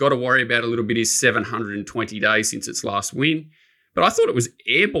thing you've got to worry about a little bit is 720 days since its last win. But I thought it was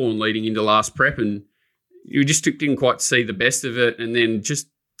airborne leading into last prep, and you just didn't quite see the best of it, and then just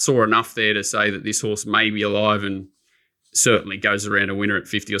saw enough there to say that this horse may be alive and certainly goes around a winner at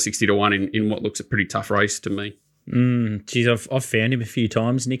 50 or 60 to 1 in what looks a pretty tough race to me. Geez, I've found him a few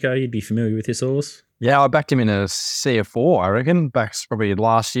times. Nicko, you'd be familiar with this horse. Yeah, I backed him in a CF4, I reckon, back probably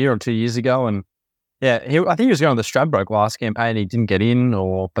last year or 2 years ago. And yeah, I think he was going to the Stradbroke last campaign. He didn't get in,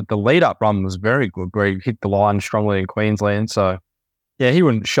 but the lead-up run was very good, where he hit the line strongly in Queensland. So yeah, he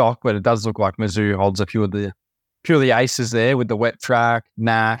wouldn't shock, but it does look like Mizzou holds a few of the aces there with the wet track,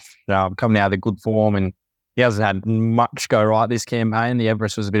 Nash, coming out of the good form, and he hasn't had much go right this campaign. The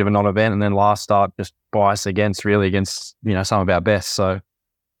Everest was a bit of a non-event, and then last start just biased against some of our best. So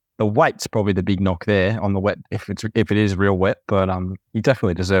the weight's probably the big knock there on the wet, if it is real wet. But he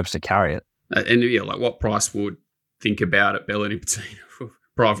definitely deserves to carry it. And yeah, like what Price would think about it, Bellini Patina for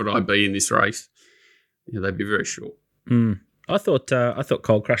Private IB in this race? Yeah, they'd be very short. I thought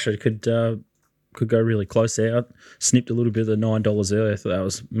Cold Crusher could go really close there. I snipped a little bit of the $9 earlier. I thought that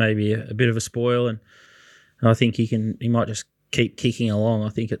was maybe a bit of a spoil, and I think he might just keep kicking along. I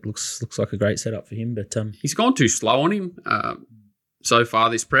think it looks like a great setup for him. But he's gone too slow on him so far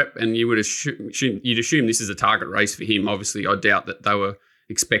this prep, and you'd assume this is a target race for him. Obviously, I doubt that they were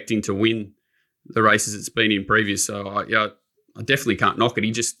expecting to win the races it's been in previous. So I definitely can't knock it.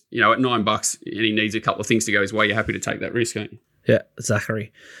 He just, at $9 and he needs a couple of things to go his way, you're happy to take that risk, aren't you? Yeah,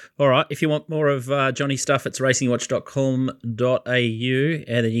 Zachary. All right, if you want more of Johnny's stuff, it's racingwatch.com.au,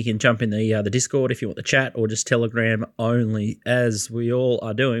 and then you can jump in the Discord if you want the chat, or just Telegram only, as we all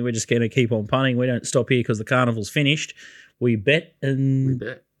are doing. We're just going to keep on punting. We don't stop here because the carnival's finished. We bet and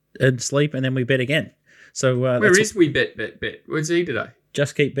sleep, and then we bet again. So where is we bet? Where's he today?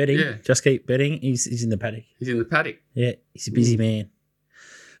 Just keep betting. Yeah. Just keep betting. He's in the paddock. He's in the paddock. Yeah, he's a busy man.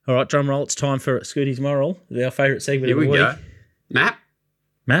 All right, drum roll. It's time for Scooty's Moral, our favourite segment Here of the week. Go.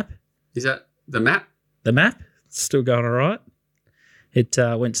 Map? Is that the map? The map? It's still going all right. It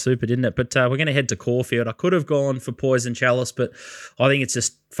went super, didn't it? But we're going to head to Caulfield. I could have gone for Poison Chalice, but I think it's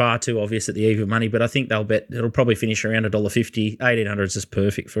just far too obvious at the eve of money. But I think they'll bet it'll probably finish around $1.50. 1,800 is just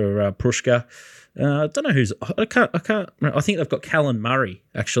perfect for Prushka. I don't know who's. I can't. I think they've got Callan Murray.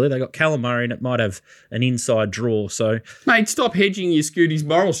 Actually, they got Callan Murray, and it might have an inside draw. So, mate, stop hedging your Scooty's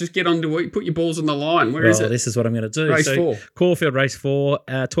morals. Just get on to it. Put your balls on the line. Where is it? This is what I'm going to do. Race 4. Caulfield race 4,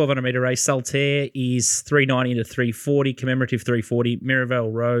 1,200 metre race. Saltaire is 390 to 340. Commemorative 340.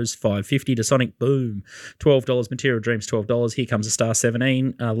 Mirabelle Rose 550 to Sonic Boom $12. Material Dreams $12. Here Comes a Star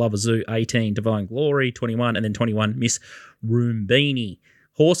 17. Love a Zoo 18. Divine Glory 21, and then 21 Miss Roombini.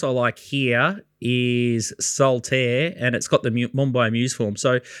 Horse I like here is Saltaire, and it's got the Mumbai Muse form.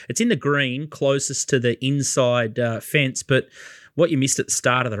 So it's in the green, closest to the inside fence. But what you missed at the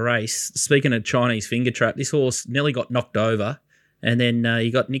start of the race, speaking of Chinese finger trap, this horse nearly got knocked over. And then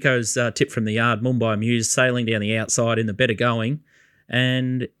you got Nicko's tip from the yard, Mumbai Muse, sailing down the outside in the better going.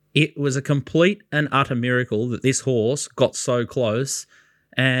 And it was a complete and utter miracle that this horse got so close.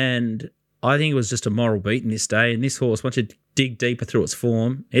 And I think it was just a moral beat in this day. And this horse, once you dig deeper through its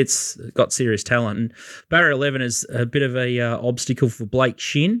form, it's got serious talent. And Barrier 11 is a bit of a obstacle for Blake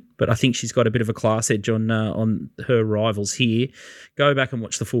Shin, but I think she's got a bit of a class edge on her rivals here. Go back and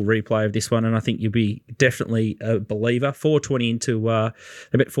watch the full replay of this one, and I think you'll be definitely a believer. 420 into a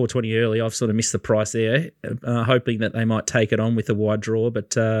bit 420 early. I've sort of missed the price there, hoping that they might take it on with a wide draw, but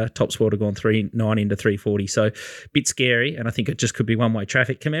Top Sport have gone 390 into 340, so a bit scary, and I think it just could be one-way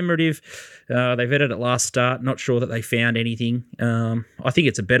traffic. Commemorative, they vetted it last start. Not sure that they found anything. I think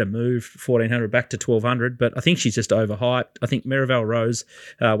it's a better move, 1,400 back to 1,200, but I think she's just overhyped. I think Mirabelle Rose,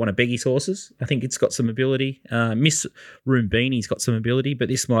 one of Beggy's horses, I think it's got some ability. Miss Roombini's got some ability, but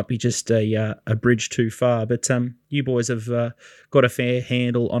this might be just a bridge too far. But you boys have got a fair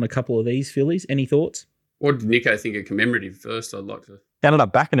handle on a couple of these fillies. Any thoughts? What did Nicko think of Commemorative first? I'd like to. Ended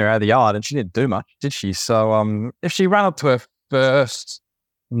up backing her out of the yard, and she didn't do much, did she? So if she ran up to her first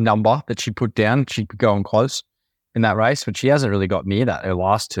number that she put down, she could go on close in that race, but she hasn't really got near that her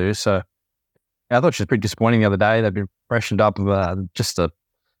last two. So I thought she was pretty disappointing the other day. They've been freshened up with just the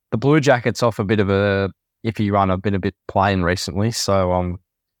Blue Jackets off a bit of a iffy run. I've been a bit plain recently, so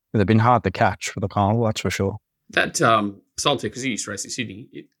they've been hard to catch for the carnival, that's for sure. That Saltaire, because he used to race in Sydney,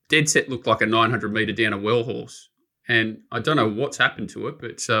 dead set looked like a 900 metre down a well horse. And I don't know what's happened to it,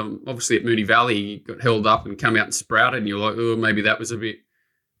 but obviously at Moonee Valley, he got held up and come out and sprouted, and you're like, oh, maybe that was a bit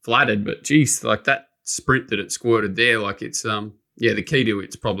flattered. But geez, like that sprint that it squirted there, like it's the key to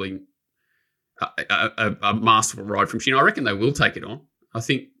it's probably a masterful ride from Shin. I reckon they will take it on. I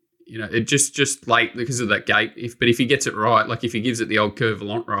think it just late because of that gate. But if he gets it right, like if he gives it the old Curve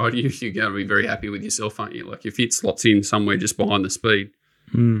Volant ride, you're going to be very happy with yourself, aren't you? Like if it slots in somewhere just behind the speed,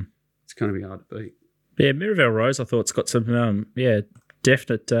 it's going to be hard to beat. Yeah, Mirabelle Rose, I thought it's got some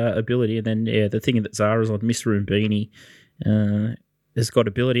definite ability, and then the thing that Zara's on, Miss Roombini, has got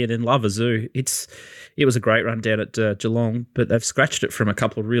ability, and then Love a Zoo. It was a great run down at Geelong, but they've scratched it from a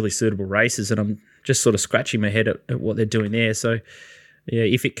couple of really suitable races, and I'm just sort of scratching my head at what they're doing there. So, yeah,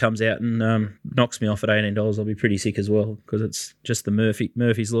 if it comes out and knocks me off at $18, I'll be pretty sick as well, because it's just the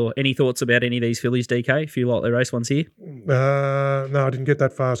Murphy's Law. Any thoughts about any of these fillies, DK, if you like the race ones here? No, I didn't get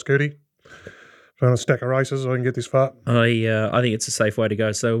that far, Scooty. Trying to stack of races so I can get this far. I think it's a safe way to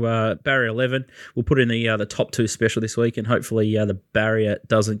go. So barrier 11, we'll put in the top 2 special this week, and hopefully the barrier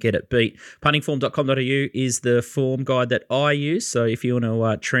doesn't get it beat. Puntingform.com.au is the form guide that I use. So if you want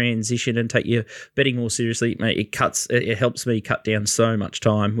to transition and take your betting more seriously, mate, it helps me cut down so much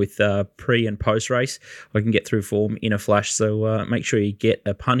time with pre and post race. I can get through form in a flash. So make sure you get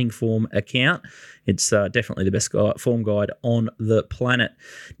a Punting Form account. It's definitely the best form guide on the planet.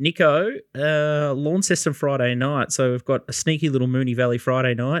 Nicko, Launceston Friday night. So we've got a sneaky little Moonee Valley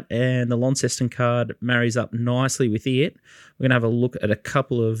Friday night, and the Launceston card marries up nicely with it. We're going to have a look at a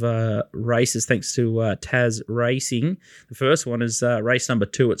couple of races thanks to Taz Racing. The first one is race number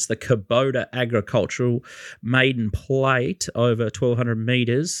 2. It's the Kubota Agricultural Maiden Plate over 1,200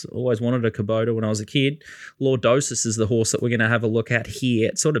 metres. Always wanted a Kubota when I was a kid. Lordosis is the horse that we're going to have a look at here.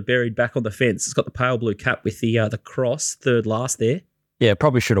 It's sort of buried back on the fence. It's got the pale blue cap with the cross, third last there. Yeah,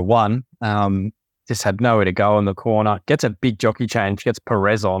 probably should have won. Just had nowhere to go in the corner. Gets a big jockey change. Gets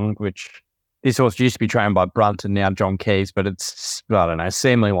Perez on, which this horse used to be trained by Brunt and now John Keys, but it's, I don't know,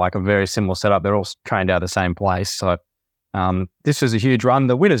 seemingly like a very similar setup. They're all trained out of the same place. So this was a huge run.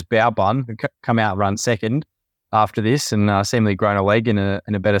 The winner's Bourbon, who come out and run second after this, and seemingly grown a leg in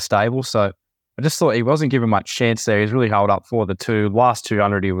a better stable. So I just thought he wasn't given much chance there. He's really held up for the last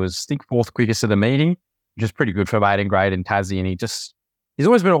 200. He was, I think, 4th quickest of the meeting, which is pretty good for maiden grade in Tassie. And he's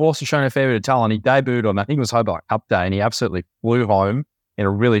always been a horse who's shown a fair bit of talent. He debuted on, I think it was Hobart Cup Day, and he absolutely flew home in a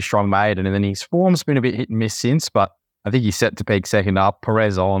really strong maiden. And then his form's been a bit hit and miss since, but I think he's set to peak second up.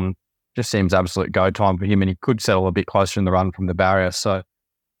 Perez on just seems absolute go time for him, and he could settle a bit closer in the run from the barrier. So,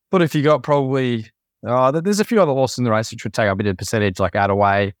 but if you got probably, there's a few other horses in the race which would take a bit of percentage, like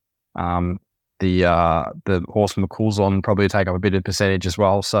Attaway. The horse from the Coulson probably take up a bit of percentage as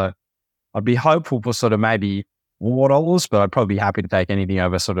well. So I'd be hopeful for sort of maybe $4, but I'd probably be happy to take anything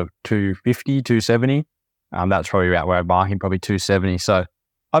over sort of 250, 270. That's probably about where I'd mark him, probably 270. So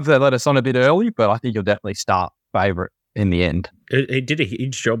hopefully they let us on a bit early, but I think he'll definitely start favourite in the end. He did a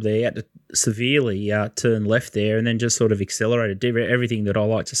huge job there. He had to severely turn left there and then just sort of accelerated, did everything that I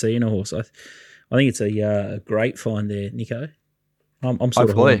like to see in a horse. I think it's a great find there, Nicko. I'm sort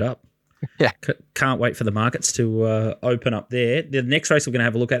of lined up. Yeah. Can't wait for the markets to open up there. The next race we're going to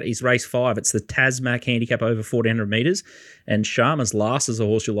have a look at is race 5. It's the Tasmac handicap over 1,400 metres. And Sharma's Last is a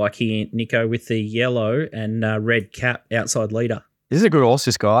horse you like here, Nicko, with the yellow and red cap outside leader. This is a good horse,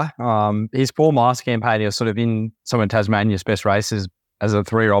 this guy. His form last campaign, he was sort of in some of Tasmania's best races as a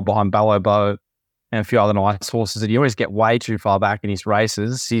 3-year-old behind Ballobo and a few other nice horses that he always get way too far back in his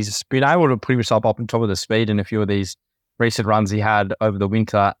races. He's been able to put himself up on top of the speed in a few of these recent runs he had over the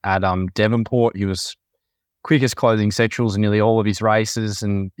winter at Devonport. He was quickest closing sectionals in nearly all of his races,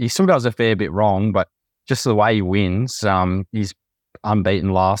 and he still does a fair bit wrong, but just the way he wins, he's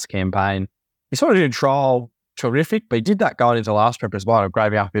unbeaten last campaign. He sort of did a trial terrific, but he did that going into last prep as well,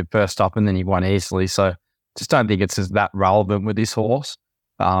 graving up a bit first up, and then he won easily. So just don't think it's as that relevant with this horse.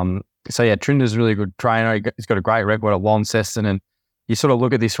 So yeah, Trinder's a really good trainer. He's got a great record at Launceston, and you sort of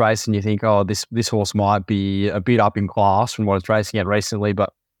look at this race and you think, oh, this horse might be a bit up in class from what it's racing at recently,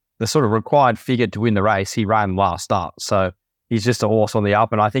 but the sort of required figure to win the race, he ran last up. So he's just a horse on the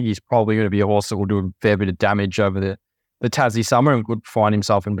up, and I think he's probably going to be a horse that will do a fair bit of damage over the Tassie summer and could find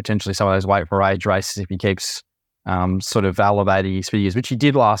himself in potentially some of those weight for age races if he keeps sort of elevating his figures, which he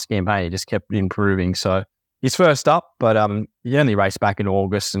did last campaign. He just kept improving. So he's first up, but he only raced back in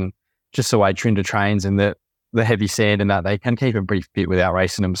August, and just the way Trinder trains and the heavy sand and that, they can keep him pretty fit without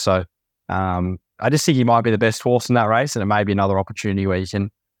racing him. So I just think he might be the best horse in that race, and it may be another opportunity where you can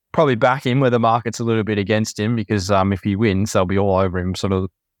probably back him where the market's a little bit against him, because if he wins, they'll be all over him sort of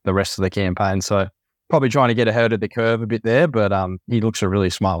the rest of the campaign. So probably trying to get ahead of the curve a bit there, but he looks a really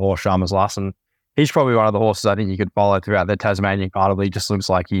smart horse, Sharma's Last, and he's probably one of the horses I think you could follow throughout the Tasmanian Carnival. He just looks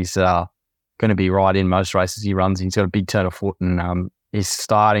like he's going to be right in most races he runs. He's got a big turn of foot, and he's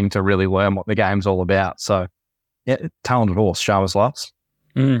starting to really learn what the game's all about. So yeah, talented horse, Sharma's Last.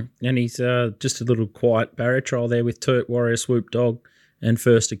 And he's just a little quiet barrier trial there with Turk Warrior, Swoop Dog, and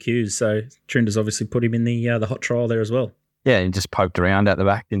First Accused. So Trinder's obviously put him in the hot trial there as well. Yeah, he just poked around at the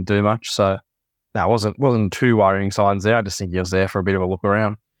back, didn't do much. So no, wasn't too worrying signs there. I just think he was there for a bit of a look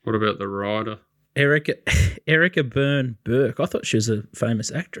around. What about the rider? Erica Byrne Burke. I thought she was a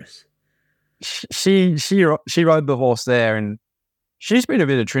famous actress. She rode the horse there, and she's been a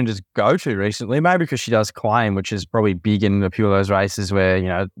bit of Trinder's go-to recently, maybe because she does claim, which is probably big in a few of those races where, you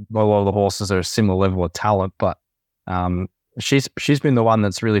know, a lot of the horses are a similar level of talent, but she's been the one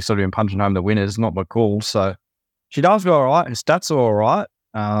that's really sort of been punching home the winners, not McCool. So she does go all right. Her stats are all right.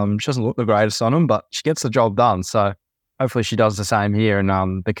 She doesn't look the greatest on them, but she gets the job done. So hopefully she does the same here.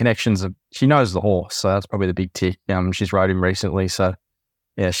 And the connections, she knows the horse, so that's probably the big tick. She's rode him recently, so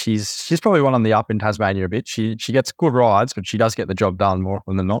yeah, she's probably one on the up in Tasmania a bit. She gets good rides, but she does get the job done more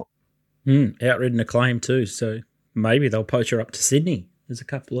often than not. Outridden Acclaim too, so maybe they'll poach her up to Sydney. There's a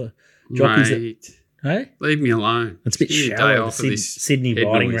couple of jockeys. Hey? Leave me alone. It's a bit shallow, the Sydney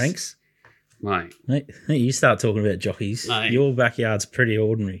riding ranks. Mate, you start talking about jockeys. Mate. Your backyard's pretty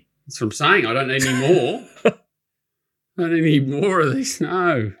ordinary. That's what I'm saying. I don't need any more. I don't need more of this.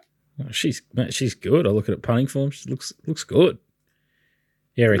 No. Oh, she's good. I look at her punting form. She looks good.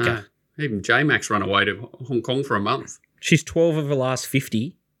 Erica. No. Even J-Max run away to Hong Kong for a month. She's 12 of her last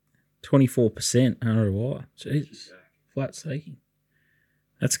 50, 24% ROI. Jesus. Flat staking.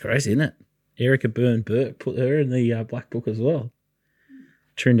 That's crazy, isn't it? Erica Byrne-Burke put her in the black book as well.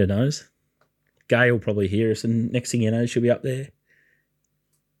 Trinda knows. Gay will probably hear us, and next thing you know, she'll be up there.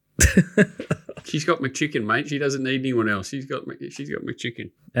 She's got McChicken, mate. She doesn't need anyone else. She's got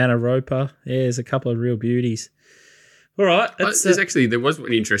McChicken. Anna Roper. Yeah, there's a couple of real beauties. All right. There was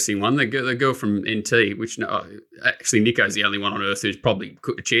an interesting one. The girl from NT, which actually Nicko's the only one on earth who's probably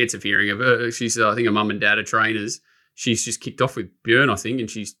got a chance of hearing of her. She's, I think her mum and dad are trainers. She's just kicked off with Björn, I think, and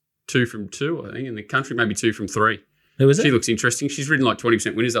she's 2 from 2, I think, in the country, maybe 2 from 3. Who is it? She looks interesting. She's ridden like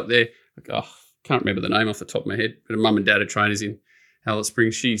 20% winners up there. Can't remember the name off the top of my head, but her mum and dad are trainers in Hallett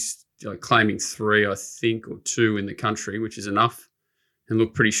Springs. She's claiming 3, I think, or 2 in the country, which is enough, and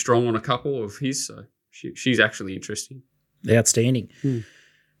look pretty strong on a couple of his. So she's actually interesting. Outstanding.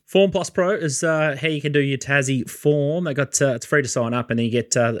 Form Plus Pro is how you can do your Tassie form. They got it's free to sign up, and then you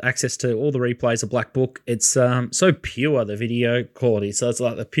get access to all the replays of Black Book. It's so pure, the video quality. So it's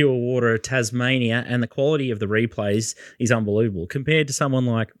like the pure water of Tasmania, and the quality of the replays is unbelievable compared to someone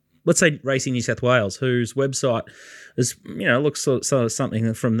like, let's say, Racing New South Wales, whose website is looks sort of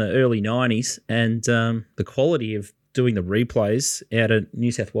something from the early 90s, and the quality of doing the replays out of New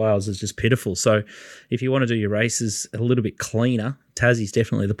South Wales is just pitiful. So if you want to do your races a little bit cleaner, Tassie's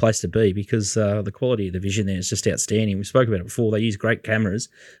definitely the place to be, because the quality of the vision there is just outstanding. We spoke about it before. They use great cameras,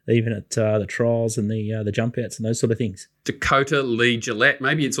 even at the trials and the jump outs and those sort of things. Dakota Lee Gillette.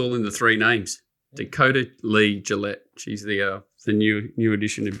 Maybe it's all in the 3 names. Dakota Lee Gillette. She's the new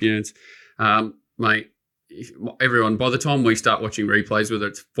addition to Björn's. Mate, everyone, by the time we start watching replays, whether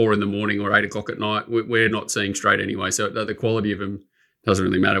it's 4 a.m. or 8 o'clock at night, we're not seeing straight anyway. So the quality of them doesn't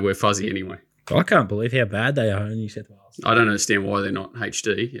really matter. We're fuzzy anyway. I can't believe how bad they are in New South Wales. I don't understand why they're not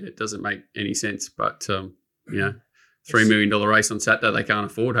HD. It doesn't make any sense. But, $3 million race on Saturday, they can't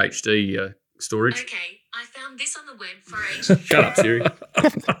afford HD storage. Okay, I found this on the web for HD. Shut up, Siri.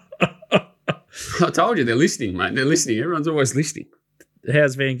 I told you they're listening, mate. They're listening. Everyone's always listening.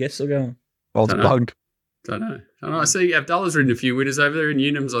 How's Van Gessel going? Well, it's bugged. Don't know. I see Abdullah's ridden a few winners over there in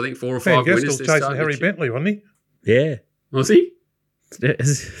Unum's, I think 4 or 5 Van winners. Gestel's chasing Harry Bentley, wasn't he? Yeah. Was he?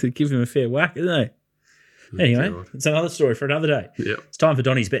 Give him a fair whack, isn't they? Anyway, it's another story for another day. Yep. It's time for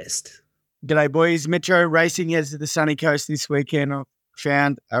Donnie's Best. G'day, boys. Metro Racing heads to the sunny coast this weekend. I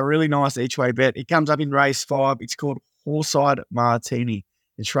found a really nice each-way bet. It comes up in race 5. It's called Horseside Martini.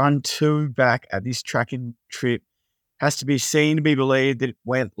 It's run 2 back at this tracking trip. Has to be seen to be believed that it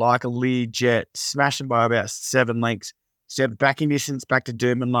went like a lead jet, smashing by about 7 lengths. Stepped back in distance, back to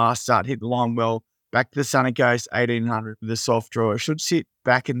Durban last start, hit the line well, back to the sunny coast, 1800 with a soft draw. It should sit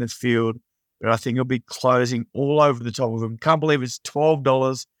back in the field, but I think it'll be closing all over the top of them. Can't believe it's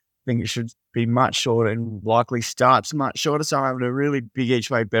 $12. I think it should be much shorter and likely starts much shorter, so I'm having a really big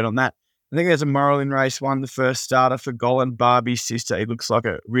each-way bet on that. I think there's a moral in race 1, the first starter for Golan, Barbie's sister. He looks like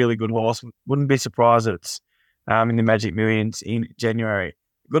a really good horse. Wouldn't be surprised if it's in the Magic Millions in January.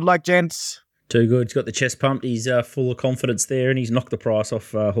 Good luck, gents. Too good. He's got the chest pumped. He's full of confidence there, and he's knocked the price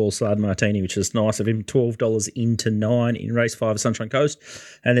off Horseside Martini, which is nice of him. $12 into 9 in race 5 of Sunshine Coast.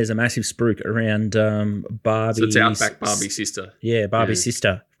 And there's a massive spruik around Barbie. So it's Outback Barbie's sister. Yeah, Barbie's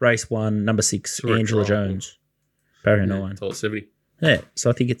sister. Race 1, number 6, Angela Jones. Barrier 9. $12.70. Yeah, so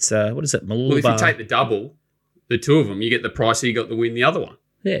I think it's, what is it, Maluma? Well, if you take the double, the 2 of them, you get the price, so you got the win the other one.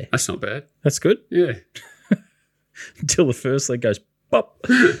 Yeah. That's not bad. That's good. Yeah. Until the first leg goes pop.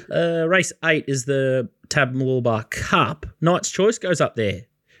 Race 8 is the Tab Malulbar Cup. Knight's Choice goes up there,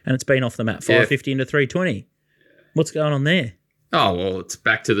 and it's been off the map, 550 into 320. What's going on there? Oh, well, it's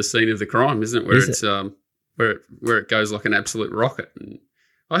back to the scene of the crime, isn't it? Where it goes like an absolute rocket. And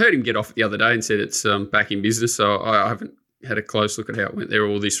I heard him get off it the other day and said it's back in business, so I haven't had a close look at how it went there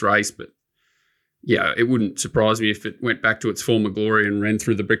all this race, but yeah, it wouldn't surprise me if it went back to its former glory and ran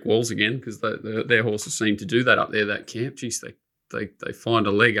through the brick walls again, because their horses seem to do that up there, that camp. Jeez, they find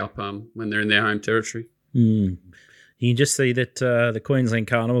a leg up when they're in their home territory. Mm. You can just see that the Queensland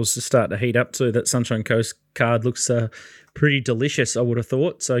Carnival's just starting to heat up too. That Sunshine Coast card looks pretty delicious, I would have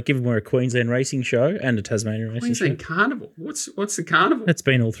thought. So given we're a Queensland racing show and a Tasmanian racing show. Queensland Carnival? What's the carnival? It's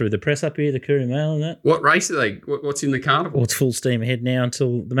been all through the press up here, the Courier Mail and that. What race are they? What's in the carnival? Well, it's full steam ahead now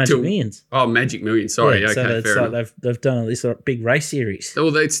until the Magic Millions. Oh, Magic Millions. Sorry, Yeah, okay, so it's fair like enough. they've done this big race series.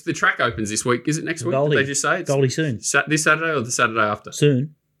 Well, it's the track opens this week. Is it next week? Goldie. Did they just say? It's Goldie soon. This Saturday or the Saturday after?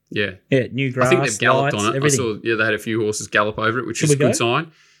 Soon. Yeah. Yeah, new grass, I think they've galloped lights, on it. everything. I saw, they had a few horses gallop over it, which Should is a we go? good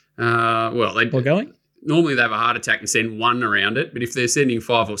sign. We're going? Normally they have a heart attack and send one around it, but if they're sending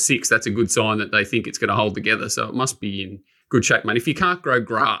 5 or 6, that's a good sign that they think it's going to hold together. So it must be in good shape, mate. If you can't grow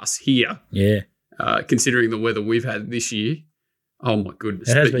grass here, Yeah. considering the weather we've had this year, oh my goodness.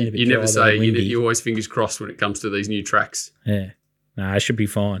 It has But been a bit you never dry, say, though, windy. you always fingers crossed when it comes to these new tracks. Yeah. No, it should be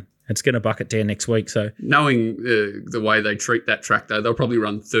fine. It's going to bucket down next week, so Knowing the way they treat that track, though, they'll probably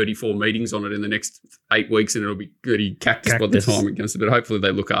run 34 meetings on it in the next 8 weeks and it'll be goody cactus by the Cactus. time it comes to it. But hopefully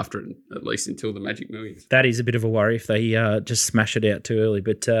they look after it at least until the Magic Millions. that is a bit of a worry if they just smash it out too early.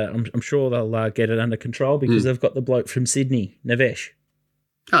 But I'm sure they'll get it under control because they've got the bloke from Sydney, Navesh.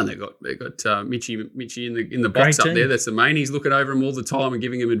 Oh, and they've got Mitchie in the box Great up there. team. That's the main. He's looking over him all the time and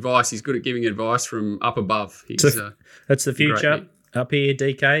giving him advice. He's good at giving advice from up above. He's That's the great future man. up here,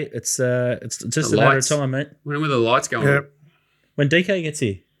 DK. It's just The a matter of lights. time, mate. When were the lights going Yeah. on? When DK gets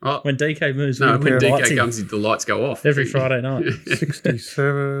here, Oh, when DK moves, no, we when put lights DK in comes, the lights go off. every Friday night.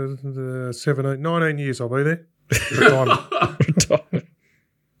 67, 17, 19 years I'll be there. Retirement.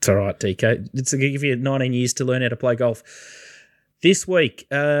 It's all right, DK. It's going to give you 19 years to learn how to play golf. This week,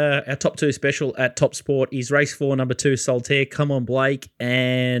 our top 2 special at Top Sport is race 4, number 2, Solitaire, Come On Blake,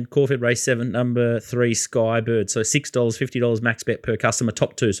 and Caulfield race 7, number 3, Skybird. So $6, $50 max bet per customer,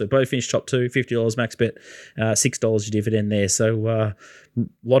 top 2. So both finished top 2, $50 max bet, $6 your dividend there. So a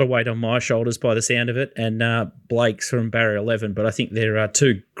lot of weight on my shoulders by the sound of it. And Blake's from Barrier 11, but I think there are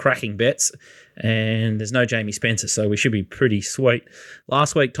 2 cracking bets. And there's no Jamie Spencer, so we should be pretty sweet.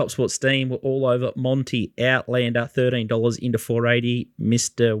 Last week, Top Sport Steam were all over Monty Outlander, $13 into 480.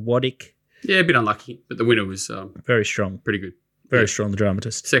 Mr. Waddick, Yeah, a bit unlucky, but the winner was very strong, pretty good. very Yeah. strong, the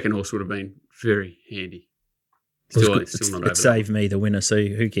dramatist. Second horse would have been very handy. It was Still, good. still not It over. saved me the winner, so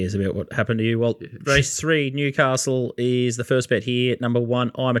who cares about what happened to you? Well, Yeah. race 3, Newcastle is the first bet here. Number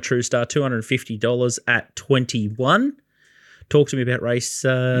 1, I'm a True Star, $250 at 21. Talk to me about race.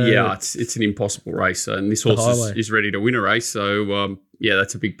 Yeah, it's an impossible race, and this The horse highway. is ready to win a race. So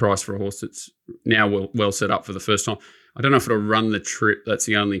that's a big price for a horse that's now well set up for the first time. I don't know if it'll run the trip. That's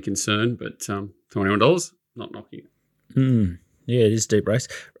the only concern, but $21, not knocking it. Yeah, it is a deep race.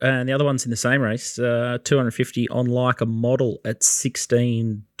 And the other one's in the same race, 250 on Like a Model at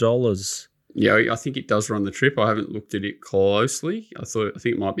 $16. Yeah, I think it does run the trip. I haven't looked at it closely. I think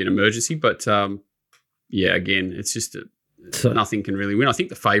it might be an emergency, but again, it's just nothing can really win. I think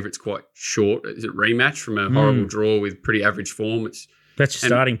the favourite's quite short. Is it rematch from a horrible draw with pretty average form? That's your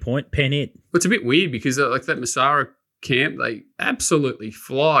starting point. Pen it. It's a bit weird because like that Massara camp, they absolutely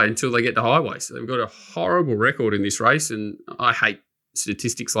fly until they get to highway. So they've got a horrible record in this race, and I hate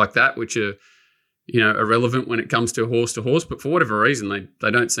statistics like that, which are irrelevant when it comes to horse. But for whatever reason, they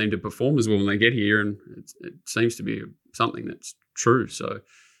don't seem to perform as well when they get here, and it seems to be something that's true. So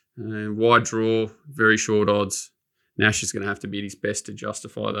wide draw, very short odds. Nash is going to have to be at his best to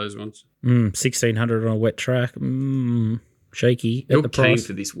justify those ones. 1,600 on a wet track. Shaky at You're the keen price.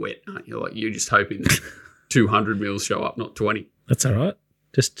 for this wet, aren't you? Like you're just hoping that 200 mils show up, not 20. That's all right.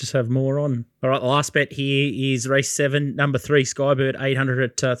 Just have more on. All right, the last bet here is race 7, number 3, Skybird, 800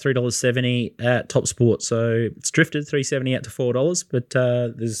 at $3.70 at Top Sport. So it's drifted $3.70 out to $4, but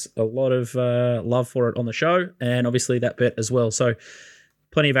there's a lot of love for it on the show, and obviously that bet as well. So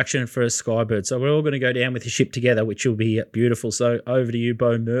plenty of action for Skybird. So we're all going to go down with the ship together, which will be beautiful. So over to you,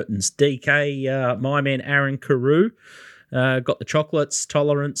 Bo Mertens. DK, my man Aaron Carew. Got the chocolates,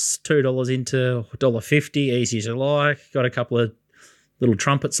 tolerance, $2 into $1.50, easy as you like. Got a couple of little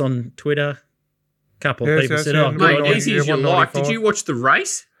trumpets on Twitter. Couple of people said, "Oh, Mate, good on Mate, you." easy as you like. Did 195. you watch the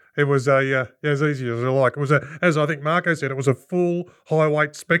race? It was as easy as I like. It was as I think Marco said, it was a full high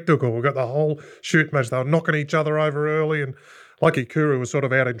weight spectacle. We got the whole shoot match. They were knocking each other over early, and Lucky Kuru was sort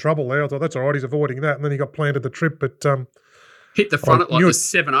of out in trouble there. I thought that's all right. He's avoiding that, and then he got planted the trip. But Hit the front I at like knew the it.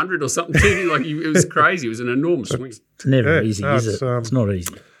 700 or something. It was crazy. It was an enormous swing. It's never Yeah, easy, no, is it's, it? It's not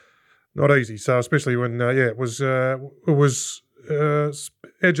easy. not easy. So especially when it was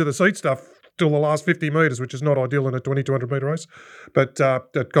edge of the seat stuff till the last 50 metres, which is not ideal in a 2,200 metre race, but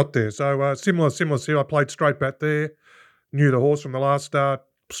it got there. So similar. See, I played straight bat there. Knew the horse from the last start,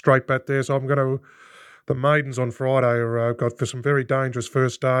 straight bat there. So I'm going to the maidens on Friday are got for some very dangerous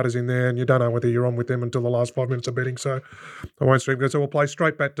first starters in there, and you don't know whether you're on with them until the last 5 minutes of betting. So I won't stream. So we'll play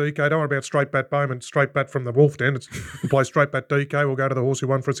straight bat DK. Don't worry about straight bat Bowman, straight bat from the Wolf Den. We'll play straight bat DK. We'll go to the horse who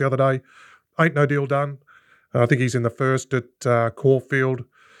won for us the other day. Ain't no deal done. I think he's in the first at Caulfield.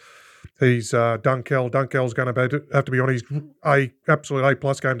 He's Dunkel. Dunkel's going to have to be on his absolute A+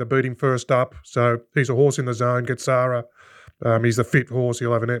 game to beat him first up. So he's a horse in the zone. Get Sarah. He's the fit horse.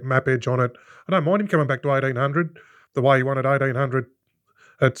 He'll have a map edge on it. I don't mind him coming back to 1800. The way he won at 1800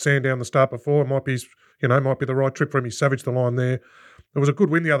 at Sandown the start before, it might be the right trip for him. He savaged the line there. It was a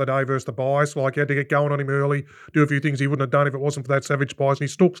good win the other day versus the bias. Like, he had to get going on him early, do a few things he wouldn't have done if it wasn't for that savage bias. And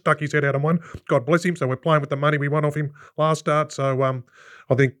he still stuck his head out and won. God bless him. So we're playing with the money we won off him last start. So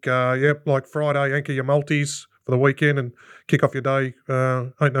I think, like Friday, anchor your multis for the weekend and kick off your day.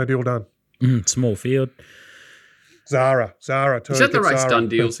 Ain't no deal done. Small field. Zara too. Is that the race Zara. done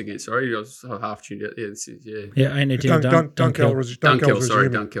deals again? Sorry, I was half tuned out. Yeah, ain't no deal done.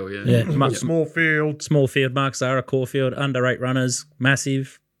 Dunkel, yeah. Small field. Mark Zara, Caulfield, under 8 runners,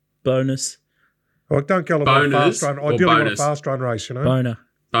 massive, bonus. Well, Dunkel will want a fast run. Ideally, want a fast run race,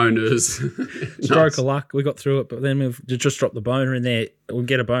 Boners. Stroke of luck. We got through it, but then we've just dropped the boner in there. We'll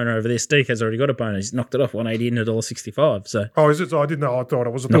get a boner over there. Steve has already got a boner. He's knocked it off, 180 into $1.65. So. Oh, is it? I didn't know. I thought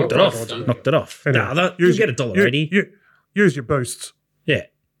it was a knocked it off. Anyway, No, you get $1.80. Use your boosts.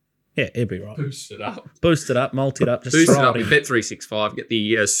 Yeah, it'll be right. Boost it up, multi it up. Just boost it up with Bet365. Get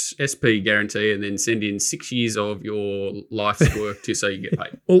the SP guarantee, and then send in 6 years of your life's work so you get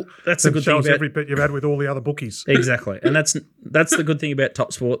paid. Well, that's a good thing about about every bet you've had with all the other bookies. Exactly, and that's the good thing about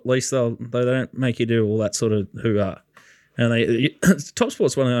Top Sport. At least they don't make you do all that sort of hoo-ha. And Top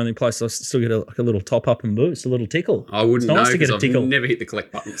Sport's one of the only places I still get a little top up and boost, a little tickle. I wouldn't know to get a because tickle. I've never hit the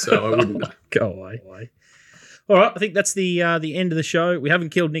collect button, so I wouldn't know. Go away. All right, I think that's the end of the show. We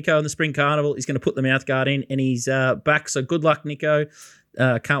haven't killed Nicko in the Spring Carnival. He's going to put the mouthguard in, and he's back. So good luck, Nicko.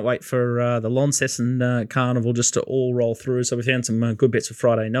 Can't wait for the Launceston Carnival just to all roll through. So we found some good bets for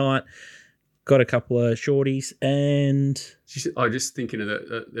Friday night. Got a couple of shorties, and I was just thinking of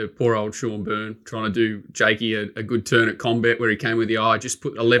the poor old Sean Byrne trying to do Jakey a good turn at combat where he came with the eye, just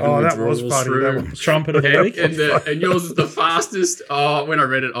put 11 withdrawals through. Trumpet of the week. And yours was the fastest. Oh, when I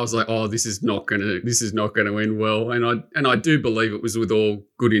read it, I was like, oh, this is not gonna end well. And I do believe it was with all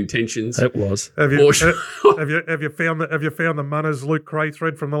good intentions. It was. Have you found the Munners Luke Cray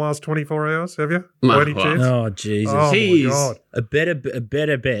thread from the last 24 hours? Have you? Oh Jesus! Oh my God. A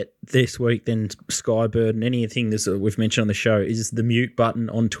better bet this week than Skybird and anything that we've mentioned on the show is the mute button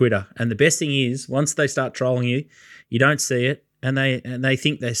on Twitter. And the best thing is, once they start trolling you, you don't see it, and they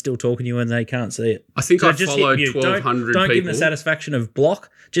think they're still talking to you and they can't see it. I think I followed 1,200 people. Don't give them the satisfaction of block.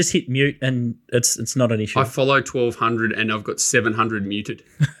 Just hit mute, and it's not an issue. I follow 1,200 and I've got 700 muted.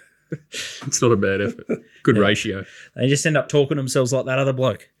 It's not a bad effort. Good ratio. They just end up talking to themselves like that other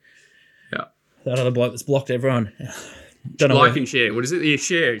bloke. Yeah. That other bloke that's blocked everyone. Like and share. What is it?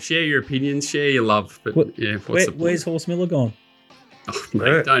 Yeah, share your opinions, share your love. But where's Horse Miller gone? Oh,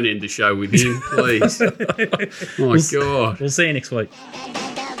 mate, don't end the show with him, please. Oh my God. We'll see you next week.